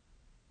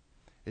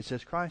 It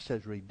says Christ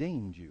has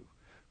redeemed you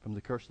from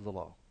the curse of the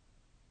law.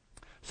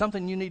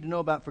 Something you need to know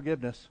about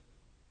forgiveness,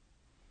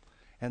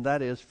 and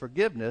that is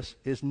forgiveness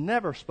is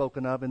never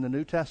spoken of in the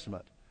New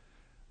Testament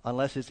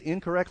unless it's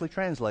incorrectly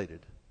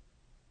translated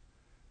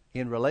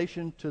in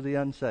relation to the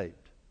unsaved.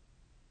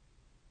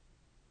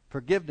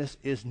 Forgiveness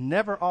is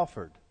never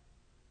offered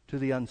to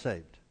the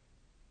unsaved.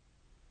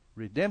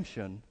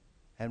 Redemption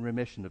and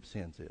remission of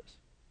sins is.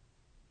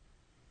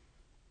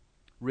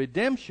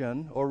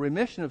 Redemption or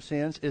remission of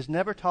sins is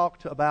never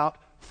talked about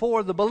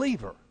for the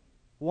believer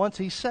once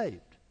he's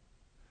saved.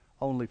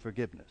 Only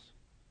forgiveness.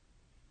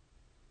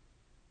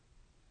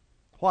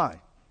 Why?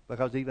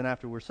 Because even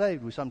after we're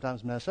saved, we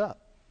sometimes mess up.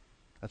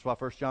 That's why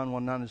 1 John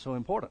 1:9 is so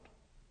important.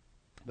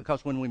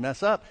 Because when we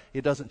mess up,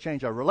 it doesn't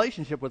change our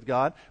relationship with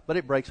God, but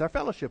it breaks our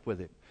fellowship with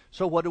him.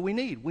 So what do we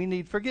need? We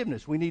need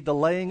forgiveness. We need the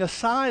laying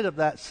aside of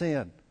that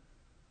sin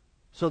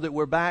so that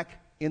we're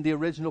back in the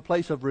original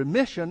place of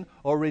remission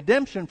or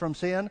redemption from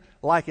sin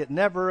like it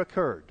never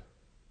occurred.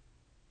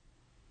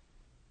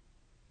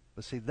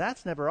 But see,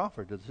 that's never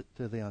offered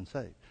to the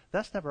unsaved.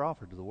 That's never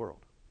offered to the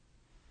world.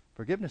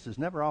 Forgiveness is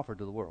never offered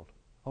to the world,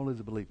 only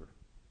the believer.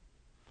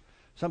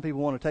 Some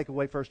people want to take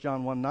away 1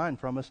 John 1:9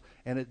 from us,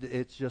 and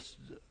it's just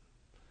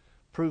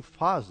proof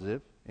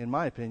positive, in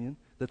my opinion,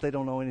 that they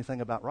don't know anything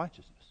about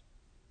righteousness.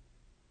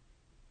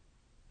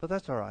 But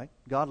that's all right.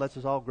 God lets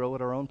us all grow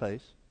at our own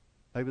pace.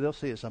 Maybe they'll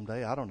see it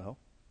someday. I don't know.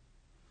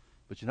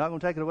 But you're not going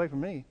to take it away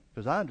from me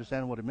because I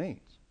understand what it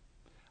means.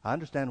 I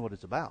understand what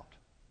it's about.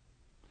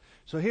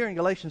 So here in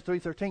Galatians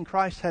 3:13,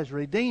 Christ has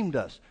redeemed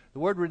us. The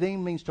word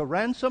redeem means to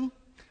ransom,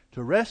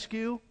 to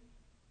rescue,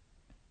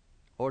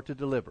 or to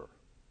deliver.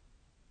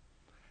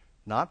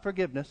 Not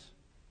forgiveness.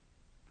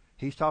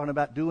 He's talking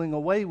about doing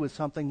away with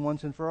something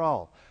once and for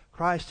all.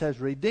 Christ has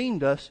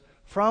redeemed us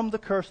from the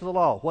curse of the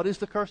law. What is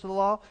the curse of the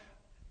law?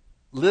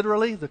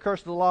 Literally, the curse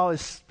of the law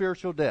is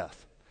spiritual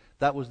death.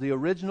 That was the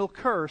original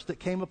curse that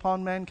came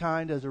upon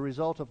mankind as a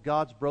result of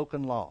God's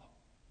broken law.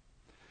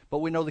 But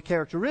we know the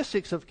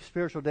characteristics of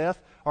spiritual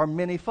death are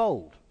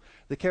manyfold.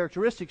 The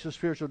characteristics of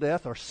spiritual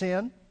death are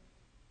sin,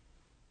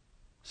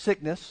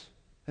 sickness,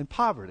 and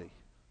poverty,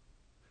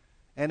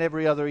 and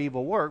every other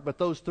evil work. But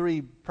those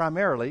three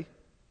primarily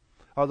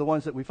are the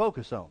ones that we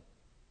focus on.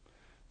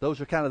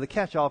 Those are kind of the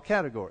catch-all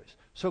categories.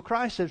 So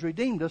Christ has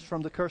redeemed us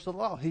from the curse of the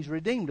law. He's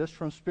redeemed us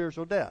from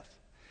spiritual death.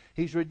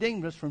 He's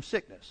redeemed us from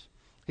sickness.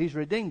 He's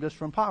redeemed us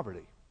from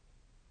poverty.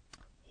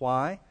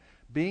 Why?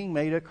 Being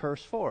made a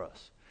curse for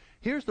us.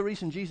 Here's the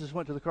reason Jesus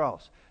went to the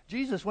cross.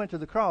 Jesus went to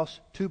the cross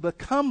to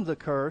become the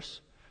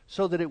curse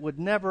so that it would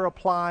never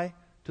apply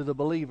to the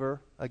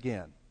believer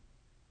again.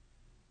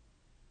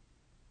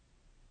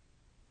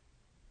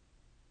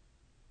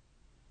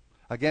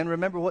 Again,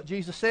 remember what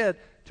Jesus said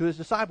to his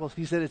disciples.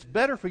 He said, it's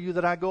better for you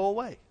that I go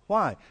away.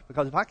 Why?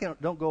 Because if I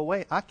don't go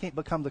away, I can't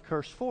become the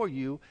curse for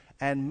you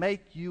and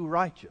make you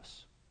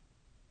righteous.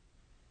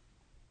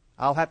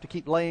 I'll have to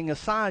keep laying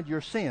aside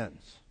your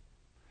sins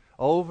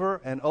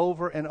over and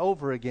over and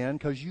over again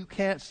because you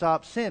can't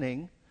stop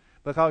sinning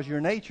because your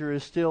nature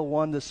is still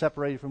one that's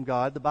separated from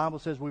God. The Bible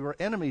says we were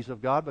enemies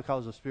of God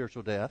because of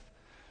spiritual death.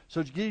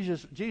 So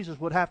Jesus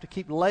would have to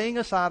keep laying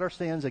aside our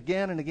sins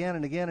again and again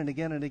and again and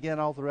again and again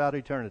all throughout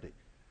eternity.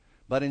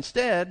 But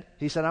instead,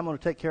 he said, I'm going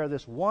to take care of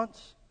this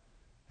once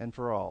and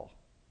for all.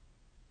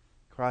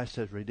 Christ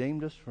has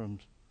redeemed us from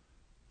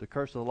the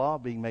curse of the law,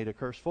 being made a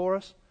curse for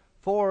us.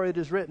 For it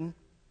is written,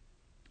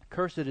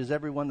 cursed is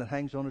everyone that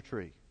hangs on a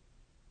tree.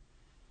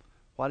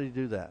 Why did he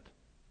do that?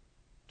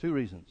 2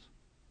 reasons.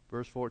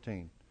 Verse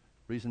 14.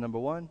 Reason number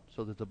 1,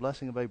 so that the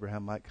blessing of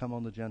Abraham might come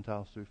on the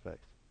Gentiles through faith.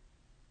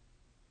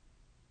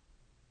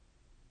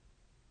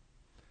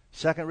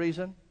 Second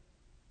reason,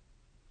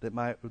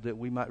 that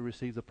we might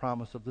receive the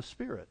promise of the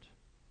Spirit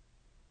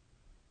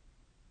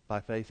by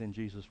faith in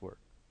Jesus' work.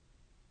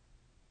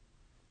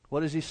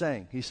 What is he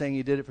saying? He's saying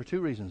he did it for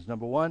 2 reasons.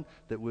 Number 1,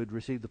 that we'd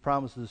receive the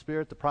promise of the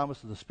Spirit. The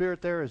promise of the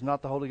Spirit there is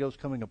not the Holy Ghost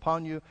coming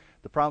upon you.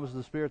 The promise of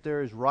the Spirit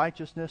there is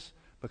righteousness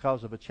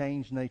because of a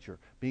changed nature,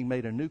 being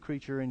made a new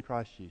creature in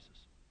Christ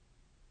Jesus.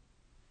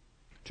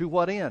 To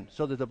what end?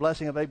 So that the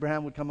blessing of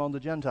Abraham would come on the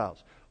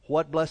Gentiles.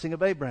 What blessing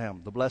of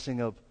Abraham? The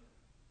blessing of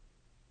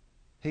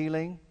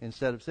healing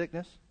instead of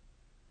sickness,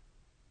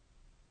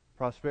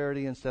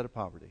 prosperity instead of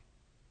poverty.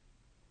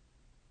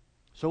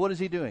 So what is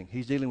he doing?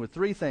 He's dealing with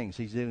 3 things.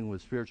 He's dealing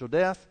with spiritual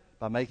death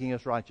by making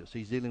us righteous.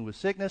 He's dealing with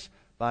sickness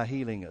by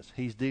healing us.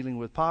 He's dealing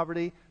with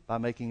poverty by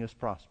making us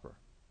prosper.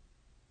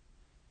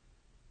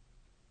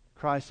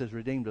 Christ has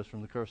redeemed us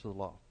from the curse of the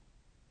law.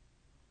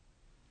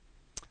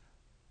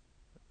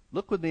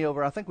 Look with me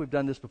over, I think we've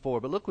done this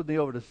before, but look with me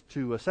over to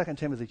 2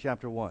 Timothy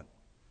chapter 1.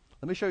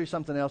 Let me show you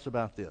something else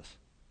about this.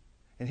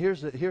 And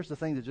here's the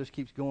thing that just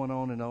keeps going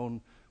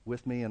on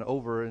with me and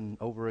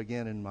over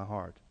again in my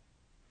heart.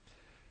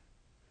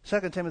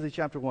 2 Timothy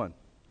chapter 1.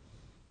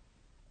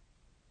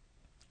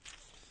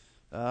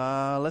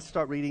 Let's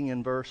start reading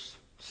in verse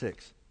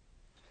 6.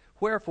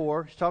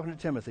 Wherefore, he's talking to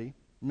Timothy,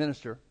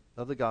 minister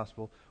of the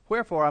gospel.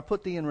 Wherefore I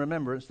put thee in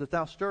remembrance that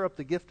thou stir up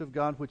the gift of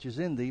God which is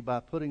in thee by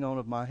putting on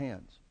of my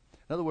hands.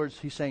 In other words,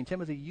 he's saying,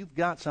 Timothy, you've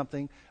got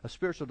something, a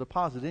spiritual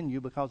deposit in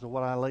you because of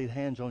what I laid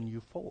hands on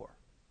you for.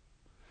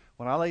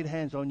 When I laid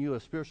hands on you, a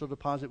spiritual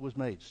deposit was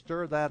made.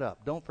 Stir that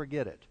up. Don't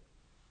forget it.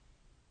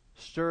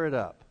 Stir it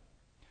up.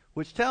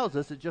 Which tells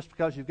us that just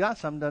because you've got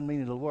something doesn't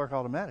mean it'll work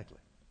automatically.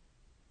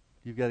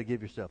 You've got to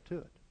give yourself to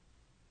it.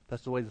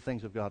 That's the way the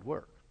things of God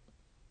work.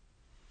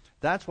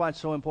 That's why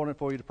it's so important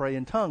for you to pray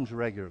in tongues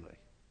regularly.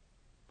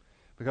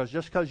 Because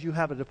just because you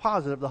have a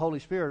deposit of the Holy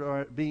Spirit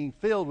or being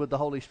filled with the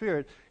Holy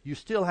Spirit, you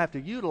still have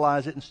to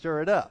utilize it and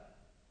stir it up.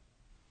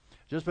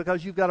 Just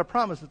because you've got a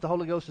promise that the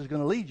Holy Ghost is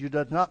going to lead you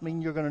does not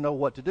mean you're going to know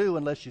what to do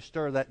unless you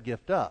stir that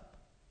gift up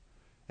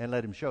and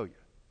let Him show you.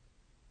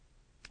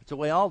 It's the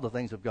way all the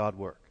things of God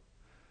work.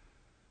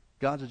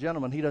 God's a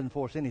gentleman. He doesn't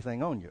force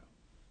anything on you.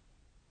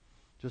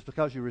 Just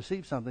because you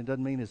receive something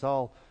doesn't mean it's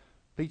all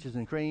peaches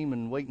and cream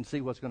and wait and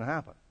see what's going to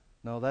happen.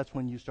 No, that's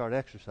when you start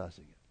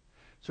exercising it.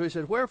 So he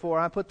said, wherefore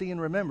I put thee in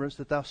remembrance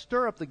that thou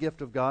stir up the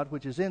gift of God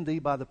which is in thee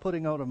by the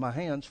putting on of my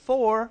hands.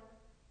 For,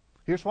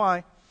 here's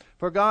why,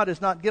 for God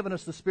has not given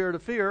us the spirit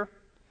of fear.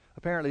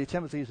 Apparently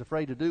Timothy is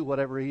afraid to do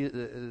whatever he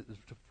is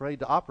afraid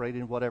to operate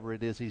in whatever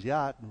it is he's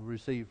got and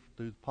receive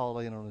through Paul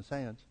laying on his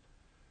hands.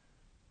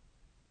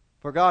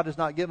 For God has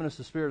not given us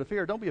the spirit of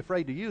fear. Don't be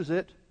afraid to use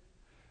it.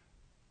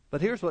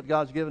 But here's what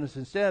God's given us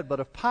instead, but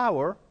of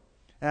power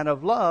and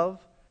of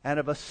love and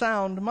of a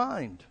sound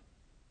mind.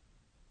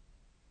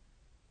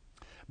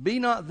 Be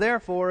not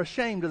therefore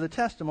ashamed of the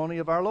testimony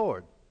of our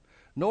Lord,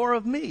 nor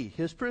of me,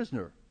 his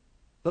prisoner,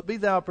 but be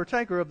thou a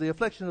partaker of the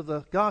affliction of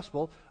the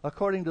gospel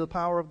according to the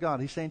power of God.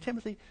 He's saying,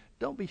 Timothy,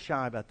 don't be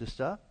shy about this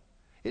stuff.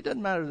 It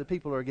doesn't matter that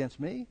people are against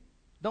me.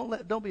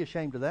 Don't be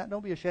ashamed of that.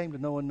 Don't be ashamed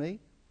of knowing me.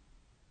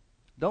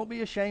 Don't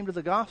be ashamed of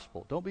the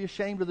gospel. Don't be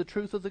ashamed of the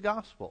truth of the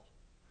gospel.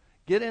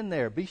 Get in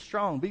there. Be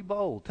strong. Be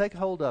bold. Take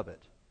hold of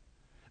it.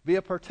 Be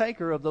a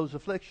partaker of those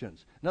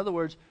afflictions. In other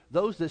words,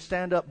 those that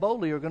stand up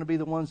boldly are going to be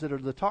the ones that are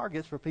the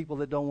targets for people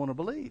that don't want to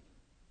believe.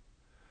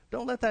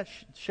 Don't let that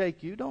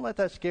shake you. Don't let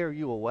that scare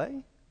you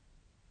away.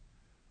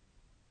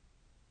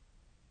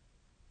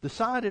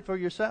 Decide it for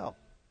yourself.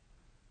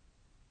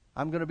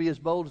 I'm going to be as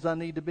bold as I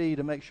need to be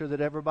to make sure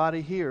that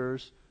everybody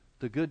hears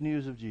the good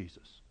news of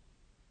Jesus.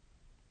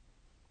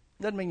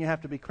 Doesn't mean you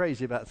have to be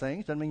crazy about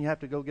things. Doesn't mean you have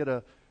to go get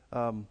a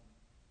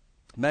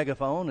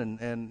megaphone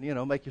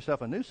and make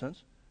yourself a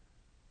nuisance.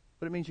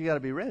 But it means you got to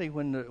be ready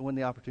when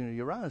the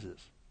opportunity arises.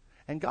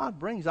 And God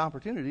brings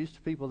opportunities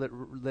to people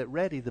that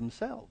ready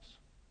themselves.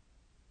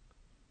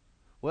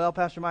 Well,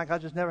 Pastor Mike, I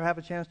just never have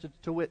a chance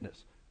to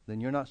witness. Then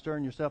you're not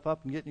stirring yourself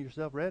up and getting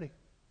yourself ready.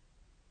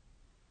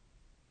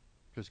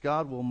 Because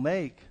God will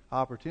make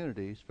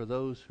opportunities for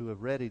those who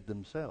have readied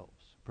themselves,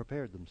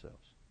 prepared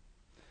themselves.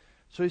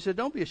 So he said,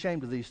 don't be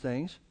ashamed of these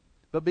things,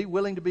 but be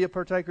willing to be a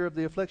partaker of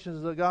the afflictions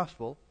of the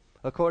gospel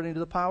according to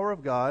the power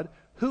of God,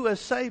 who has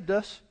saved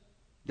us.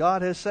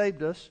 God has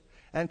saved us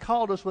and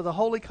called us with a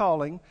holy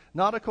calling,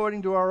 not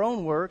according to our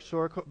own works,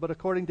 but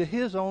according to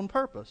His own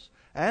purpose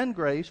and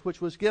grace,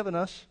 which was given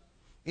us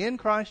in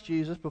Christ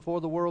Jesus before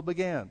the world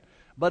began,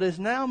 but is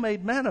now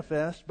made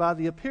manifest by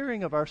the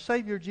appearing of our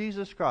Savior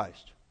Jesus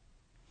Christ.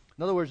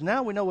 In other words,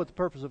 now we know what the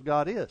purpose of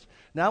God is.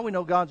 Now we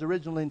know God's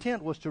original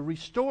intent was to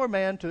restore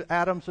man to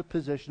Adam's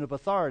position of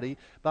authority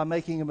by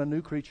making him a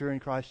new creature in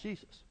Christ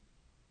Jesus.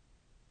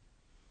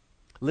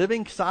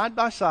 Living side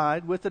by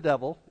side with the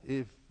devil,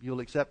 if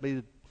you'll accept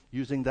me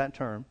using that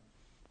term.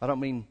 I don't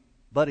mean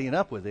buddying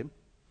up with him,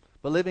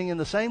 but living in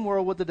the same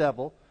world with the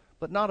devil,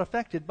 but not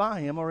affected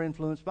by him or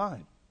influenced by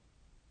him.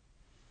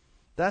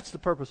 That's the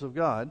purpose of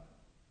God.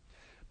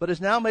 But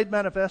is now made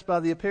manifest by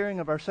the appearing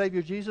of our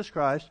Savior Jesus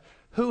Christ,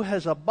 who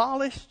has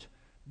abolished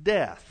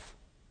death.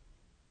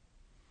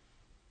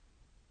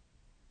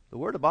 The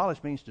word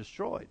abolished means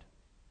destroyed.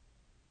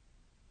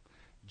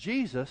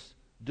 Jesus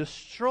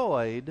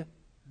destroyed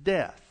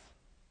death.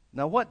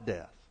 Now what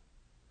death?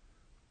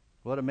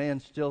 Would a man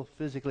still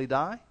physically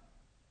die?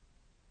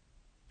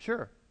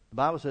 Sure. The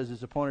Bible says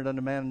it's appointed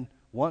unto man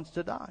once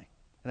to die,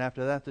 and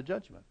after that the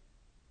judgment.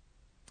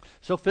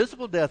 So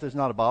physical death is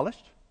not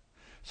abolished.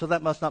 So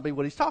that must not be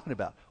what he's talking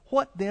about.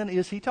 What then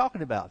is he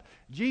talking about?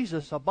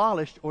 Jesus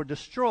abolished or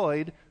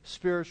destroyed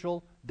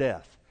spiritual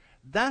death.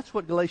 That's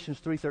what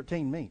Galatians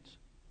 3:13 means.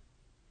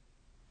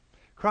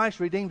 Christ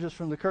redeems us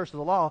from the curse of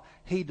the law.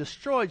 He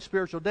destroyed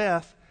spiritual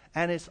death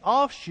and its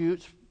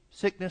offshoots,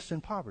 sickness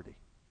and poverty.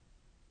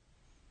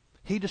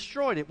 He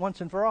destroyed it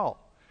once and for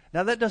all.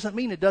 Now that doesn't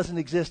mean it doesn't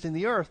exist in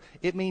the earth.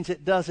 It means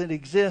it doesn't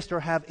exist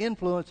or have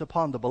influence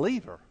upon the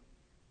believer.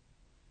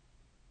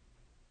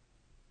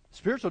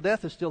 Spiritual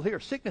death is still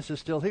here. Sickness is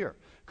still here.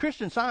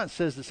 Christian Science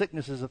says that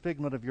sickness is a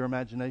figment of your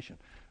imagination.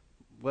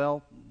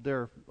 Well,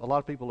 a lot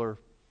of people are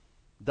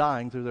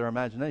dying through their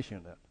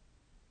imagination.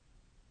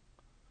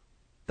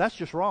 That's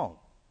just wrong.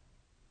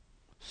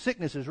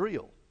 Sickness is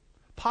real.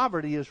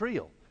 Poverty is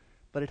real.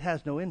 But it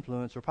has no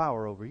influence or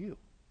power over you,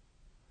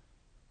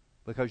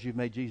 because you've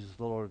made Jesus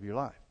the Lord of your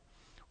life.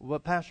 Well,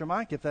 Pastor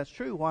Mike, if that's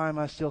true, why am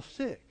I still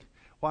sick?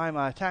 Why am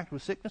I attacked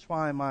with sickness?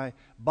 Why am I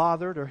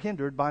bothered or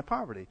hindered by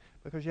poverty?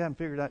 Because you haven't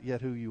figured out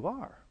yet who you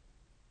are.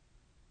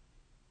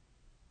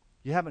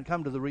 You haven't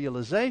come to the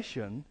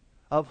realization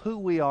of who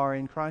we are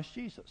in Christ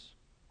Jesus.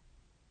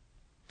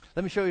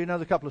 Let me show you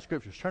another couple of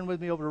scriptures. Turn with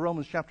me over to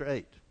Romans chapter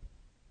 8.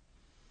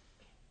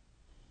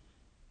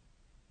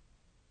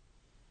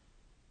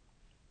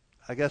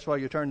 I guess while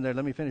you're turning there,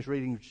 let me finish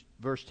reading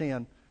verse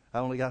 10. I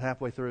only got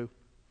halfway through.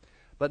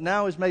 But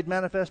now is made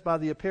manifest by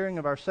the appearing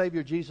of our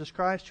Savior Jesus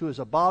Christ, who has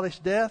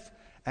abolished death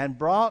and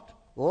brought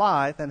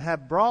life, and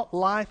have brought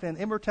life and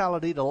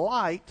immortality to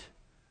light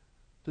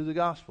through the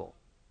gospel.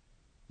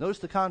 Notice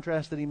the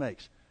contrast that he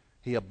makes.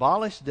 He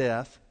abolished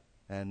death,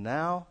 and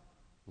now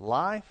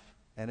life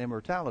and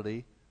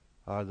immortality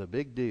are the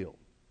big deal.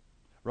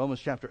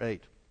 Romans chapter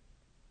 8.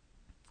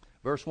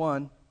 Verse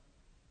 1.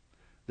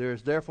 There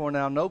is therefore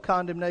now no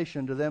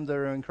condemnation to them that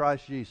are in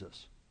Christ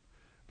Jesus.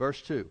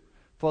 Verse 2.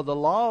 For the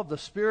law of the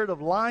Spirit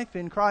of life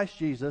in Christ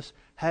Jesus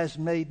has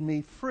made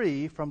me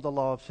free from the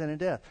law of sin and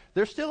death.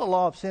 There's still a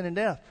law of sin and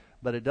death,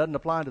 but it doesn't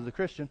apply to the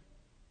Christian.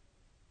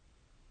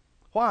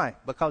 Why?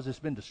 Because it's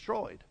been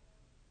destroyed.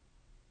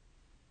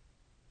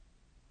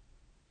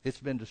 It's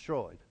been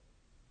destroyed.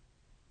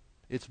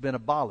 It's been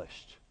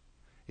abolished.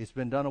 It's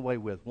been done away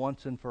with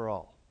once and for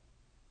all.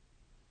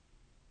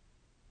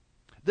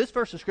 This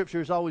verse of Scripture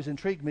has always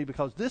intrigued me,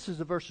 because this is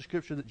the verse of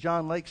Scripture that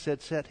John Lake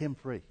said set him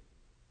free.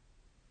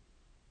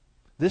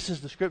 This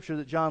is the Scripture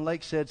that John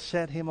Lake said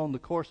set him on the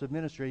course of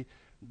ministry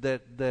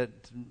that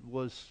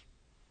was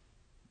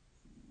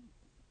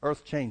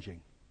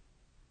earth-changing.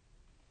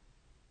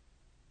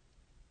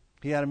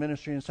 He had a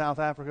ministry in South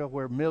Africa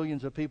where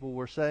millions of people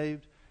were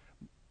saved,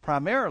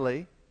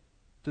 primarily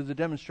through the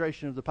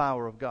demonstration of the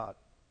power of God.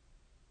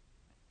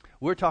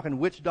 We're talking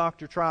witch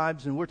doctor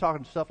tribes, and we're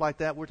talking stuff like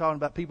that. We're talking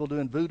about people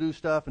doing voodoo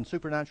stuff and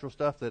supernatural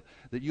stuff that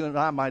you and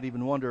I might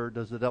even wonder,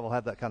 does the devil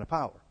have that kind of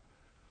power?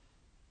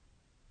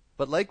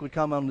 But Lake would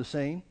come on the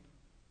scene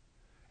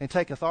and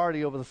take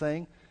authority over the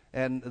thing,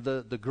 and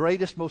the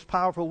greatest, most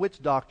powerful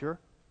witch doctor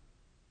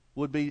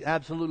would be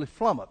absolutely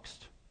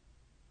flummoxed,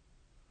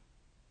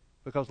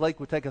 because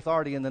Lake would take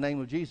authority in the name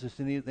of Jesus,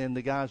 and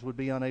the guys would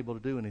be unable to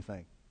do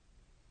anything.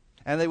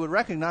 And they would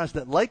recognize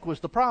that Lake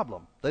was the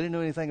problem. They didn't know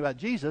anything about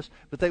Jesus,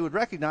 but they would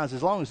recognize,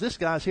 as long as this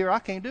guy's here, I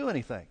can't do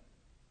anything.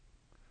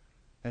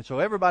 And so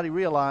everybody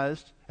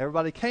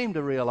came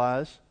to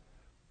realize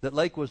that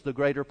Lake was the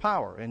greater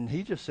power. And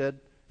he just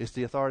said, it's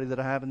the authority that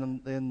I have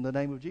in the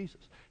name of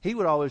Jesus. He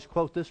would always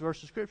quote this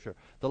verse of Scripture.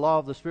 The law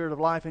of the Spirit of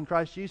life in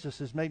Christ Jesus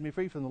has made me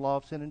free from the law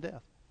of sin and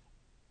death.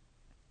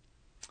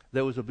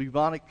 There was a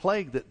bubonic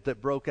plague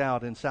that broke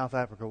out in South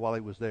Africa while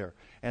he was there.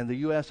 And the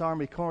U.S.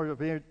 Army Corps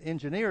of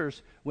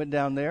Engineers went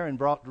down there and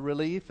brought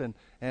relief,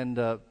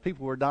 and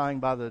people were dying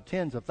by the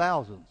tens of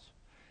thousands.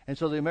 And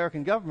so the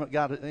American government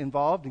got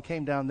involved and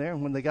came down there,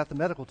 and when they got the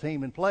medical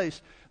team in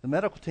place, the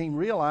medical team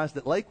realized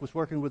that Lake was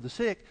working with the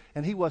sick,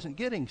 and he wasn't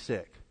getting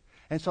sick.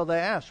 And so they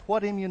asked,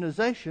 what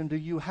immunization do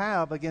you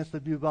have against the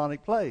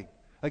bubonic plague,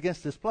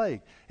 against this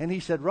plague? And he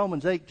said,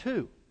 Romans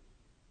 8:2.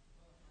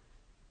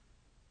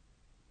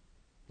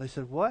 They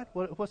said, what?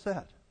 What's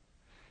that?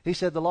 He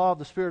said, the law of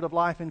the Spirit of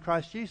life in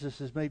Christ Jesus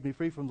has made me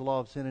free from the law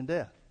of sin and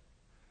death.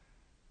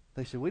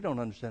 They said, we don't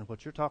understand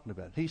what you're talking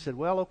about. He said,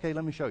 well, okay,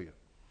 let me show you.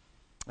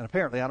 And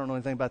apparently, I don't know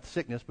anything about the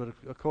sickness, but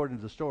according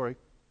to the story,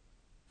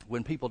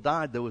 when people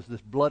died, there was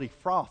this bloody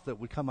froth that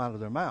would come out of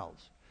their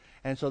mouths.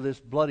 And so this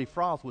bloody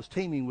froth was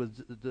teeming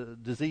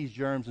with disease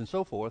germs and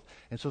so forth.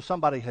 And so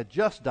somebody had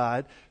just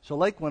died. So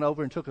Lake went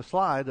over and took a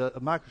slide, a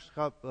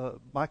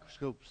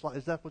microscope slide.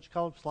 Is that what you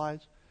call them?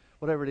 Slides?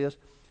 Whatever it is.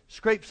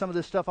 Scraped some of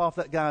this stuff off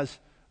that guy's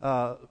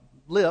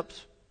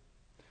lips,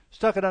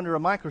 stuck it under a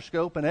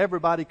microscope, and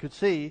everybody could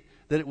see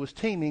that it was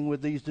teeming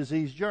with these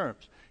disease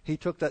germs. He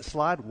took that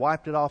slide,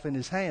 wiped it off in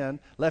his hand,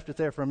 left it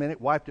there for a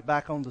minute, wiped it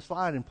back on the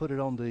slide, and put it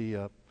on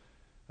the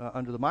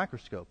under the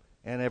microscope,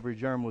 and every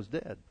germ was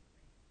dead.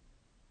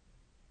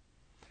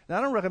 Now,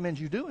 I don't recommend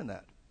you doing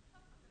that.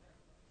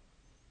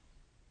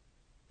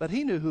 But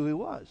he knew who he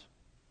was.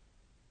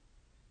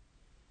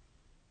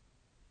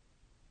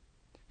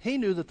 He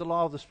knew that the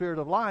law of the Spirit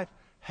of life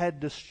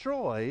had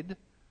destroyed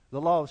the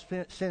law of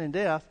sin and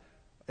death,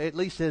 at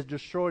least has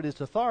destroyed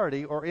its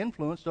authority or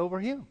influence over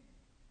him.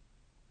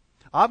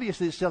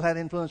 Obviously, it still had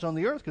influence on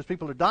the earth because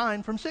people are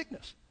dying from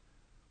sickness.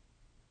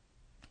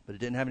 But it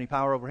didn't have any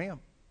power over him.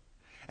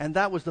 And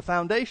that was the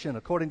foundation,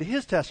 according to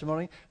his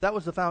testimony, that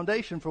was the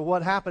foundation for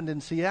what happened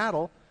in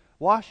Seattle,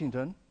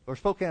 Washington, or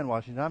Spokane,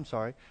 Washington, I'm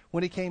sorry,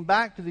 when he came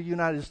back to the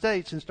United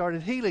States and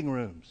started healing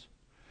rooms.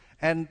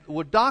 And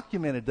were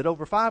documented that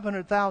over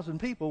 500,000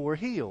 people were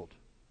healed.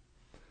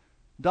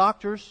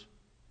 Doctors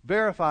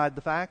verified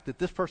the fact that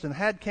this person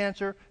had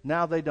cancer,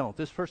 now they don't.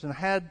 This person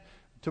had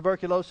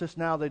tuberculosis,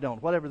 now they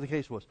don't. Whatever the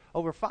case was.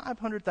 Over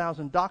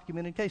 500,000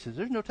 documented cases.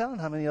 There's no telling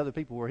how many other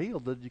people were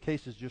healed. The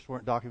cases just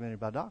weren't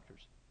documented by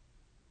doctors.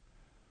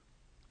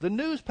 The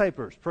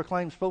newspapers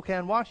proclaimed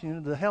Spokane,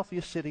 Washington, the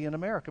healthiest city in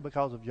America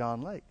because of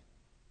John Lake.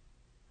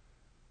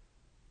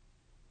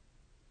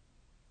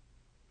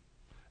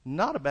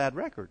 Not a bad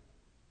record.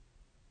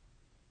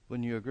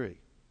 Wouldn't you agree?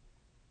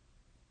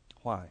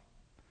 Why?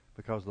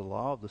 Because the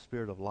law of the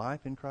Spirit of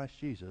life in Christ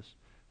Jesus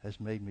has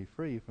made me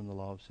free from the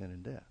law of sin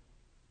and death.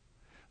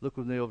 Look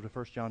with me over to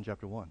 1 John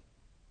chapter 1,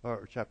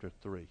 or chapter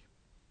 3.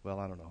 Well,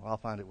 I don't know. I'll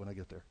find it when I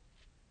get there.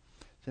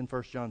 It's in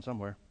 1 John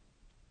somewhere.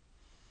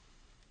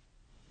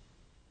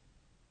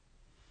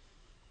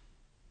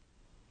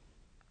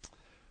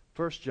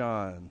 1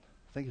 John,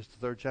 I think it's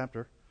the 3rd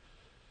chapter.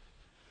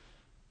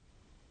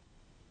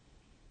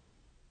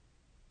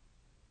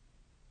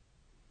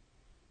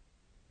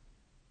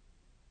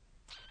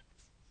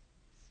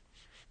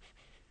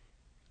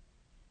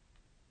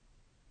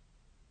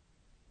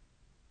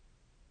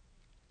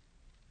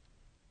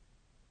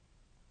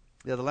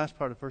 Yeah, the last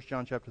part of 1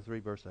 John chapter 3,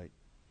 verse 8.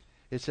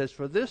 It says,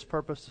 for this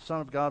purpose the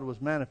Son of God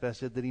was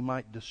manifested, that he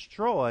might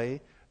destroy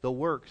the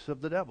works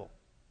of the devil.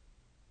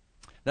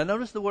 Now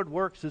notice the word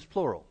works is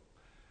plural.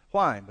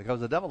 Why? Because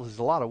the devil has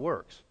a lot of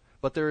works.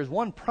 But there is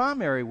one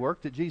primary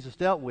work that Jesus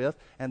dealt with,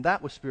 and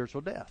that was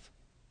spiritual death.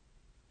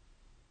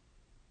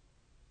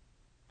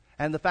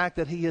 And the fact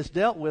that he has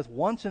dealt with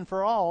once and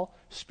for all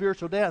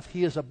spiritual death,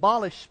 he has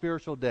abolished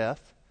spiritual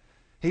death.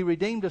 He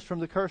redeemed us from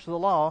the curse of the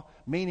law,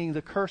 meaning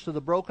the curse of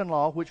the broken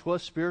law, which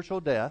was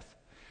spiritual death.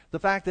 The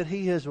fact that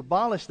he has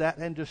abolished that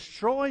and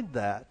destroyed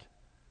that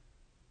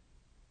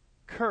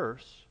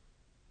curse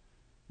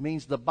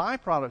means the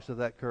byproducts of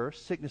that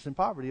curse, sickness and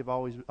poverty, have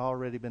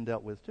already been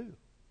dealt with too.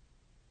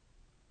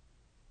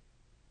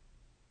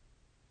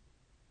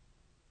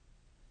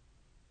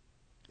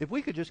 If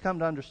we could just come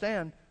to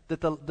understand that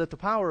the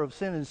power of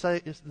sin and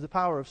the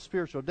power of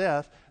spiritual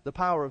death, the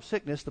power of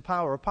sickness, the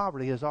power of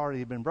poverty has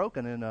already been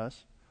broken in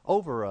us,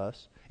 over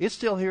us. It's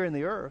still here in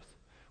the earth.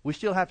 We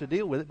still have to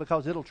deal with it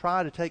because it'll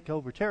try to take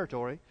over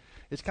territory.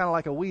 It's kind of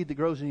like a weed that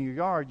grows in your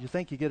yard. You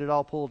think you get it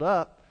all pulled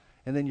up,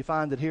 and then you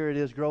find that here it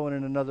is growing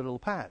in another little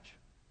patch.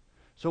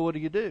 So what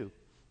do?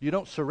 You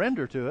don't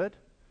surrender to it.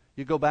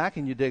 You go back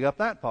and you dig up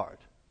that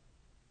part.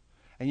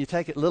 And you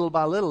take it little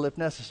by little, if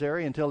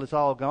necessary, until it's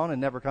all gone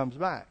and never comes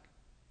back.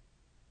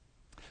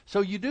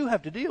 So you do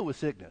have to deal with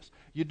sickness.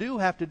 You do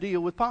have to deal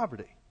with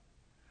poverty.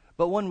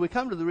 But when we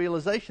come to the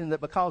realization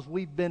that because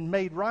we've been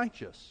made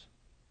righteous,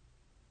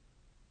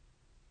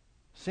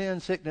 sin,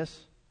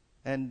 sickness,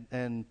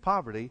 and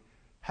poverty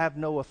have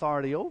no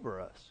authority over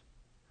us,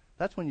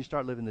 that's when you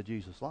start living the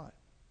Jesus life.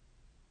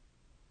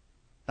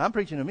 Now, I'm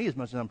preaching to me as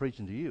much as I'm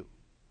preaching to you,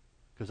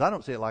 because I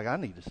don't see it like I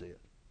need to see it.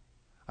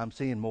 I'm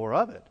seeing more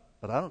of it,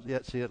 but I don't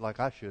yet see it like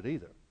I should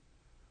either.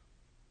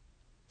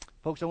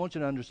 Folks, I want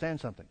you to understand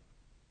something.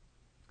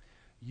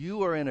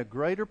 You are in a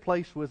greater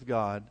place with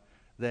God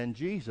than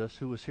Jesus,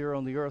 who was here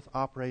on the earth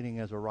operating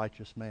as a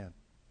righteous man.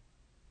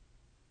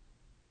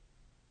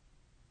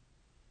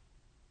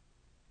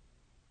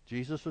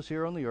 Jesus was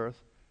here on the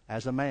earth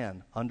as a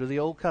man under the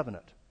old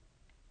covenant,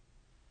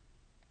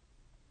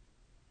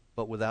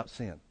 but without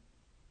sin.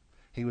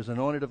 He was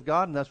anointed of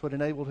God, and that's what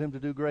enabled him to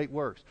do great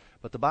works.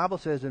 But the Bible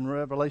says in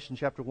Revelation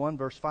chapter 1,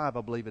 verse 5,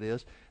 I believe it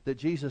is, that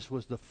Jesus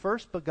was the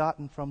first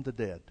begotten from the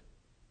dead.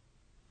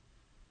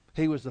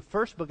 He was the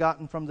first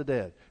begotten from the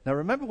dead. Now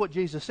remember what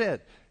Jesus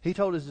said. He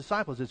told his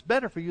disciples, it's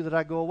better for you that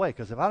I go away,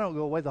 because if I don't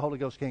go away, the Holy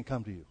Ghost can't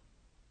come to you.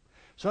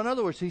 So in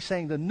other words, he's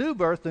saying the new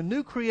birth, the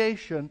new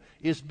creation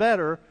is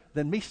better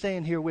than me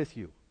staying here with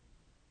you.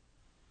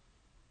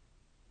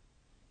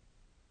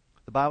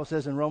 The Bible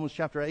says in Romans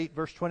chapter 8,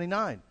 verse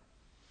 29,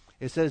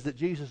 it says that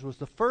Jesus was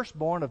the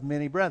firstborn of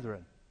many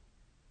brethren.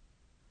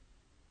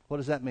 What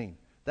does that mean?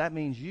 That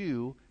means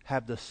you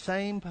have the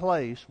same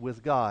place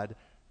with God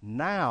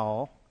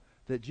now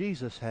that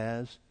Jesus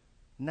has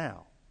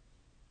now.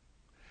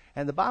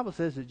 And the Bible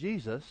says that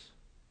Jesus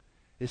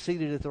is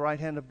seated at the right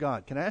hand of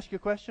God. Can I ask you a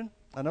question?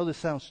 I know this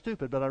sounds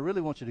stupid, but I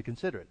really want you to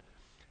consider it.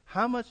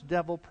 How much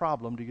devil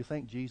problem do you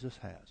think Jesus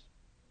has?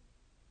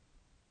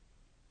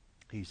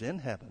 He's in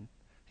heaven.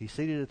 He's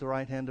seated at the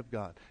right hand of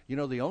God. You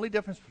know the only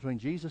difference between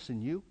Jesus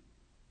and you?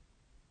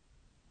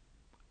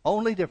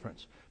 Only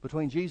difference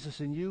between Jesus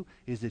and you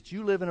is that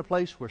you live in a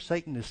place where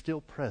Satan is still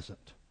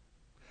present.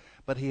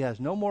 But he has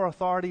no more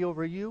authority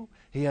over you.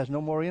 He has no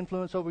more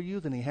influence over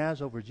you than he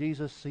has over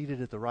Jesus seated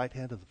at the right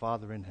hand of the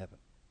Father in heaven.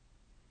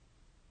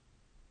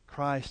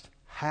 Christ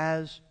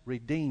has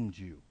redeemed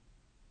you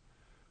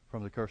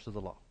from the curse of the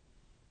law,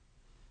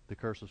 the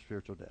curse of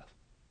spiritual death.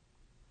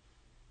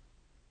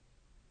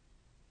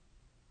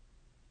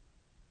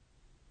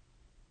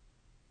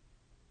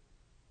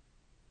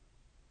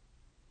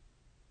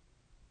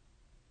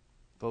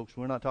 Folks,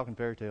 we're not talking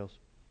fairy tales.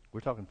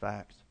 We're talking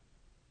facts.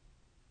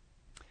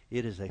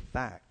 It is a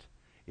fact.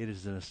 It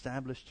is an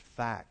established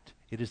fact.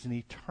 It is an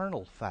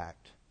eternal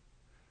fact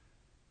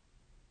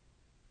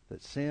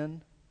that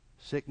sin,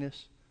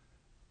 sickness,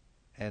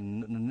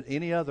 and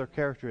any other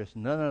characteristic,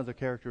 none other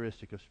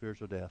characteristic of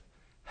spiritual death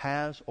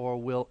has or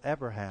will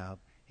ever have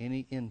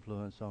any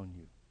influence on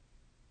you.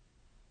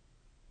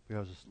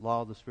 Because the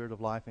law of the Spirit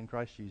of life in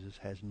Christ Jesus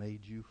has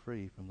made you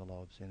free from the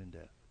law of sin and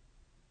death.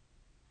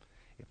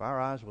 If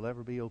our eyes will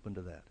ever be open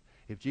to that.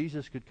 If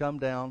Jesus could come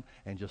down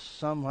and just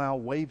somehow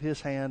wave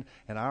his hand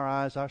and our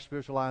eyes, our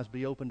spiritual eyes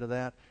be open to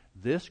that,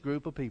 this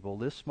group of people,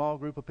 this small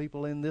group of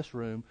people in this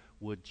room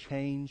would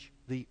change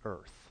the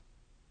earth.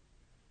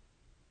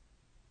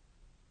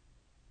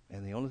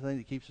 And the only thing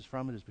that keeps us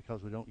from it is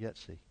because we don't yet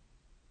see.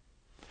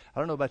 I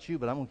don't know about you,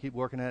 but I'm going to keep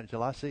working at it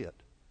until I see it.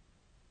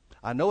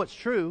 I know it's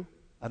true.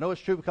 I know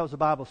it's true because the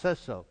Bible says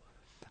so.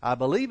 I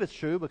believe it's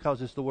true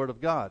because it's the Word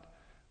of God.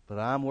 But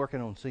I'm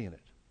working on seeing it.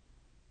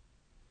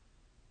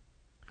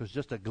 Because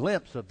just a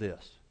glimpse of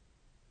this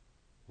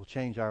will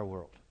change our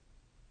world.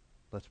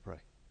 Let's pray.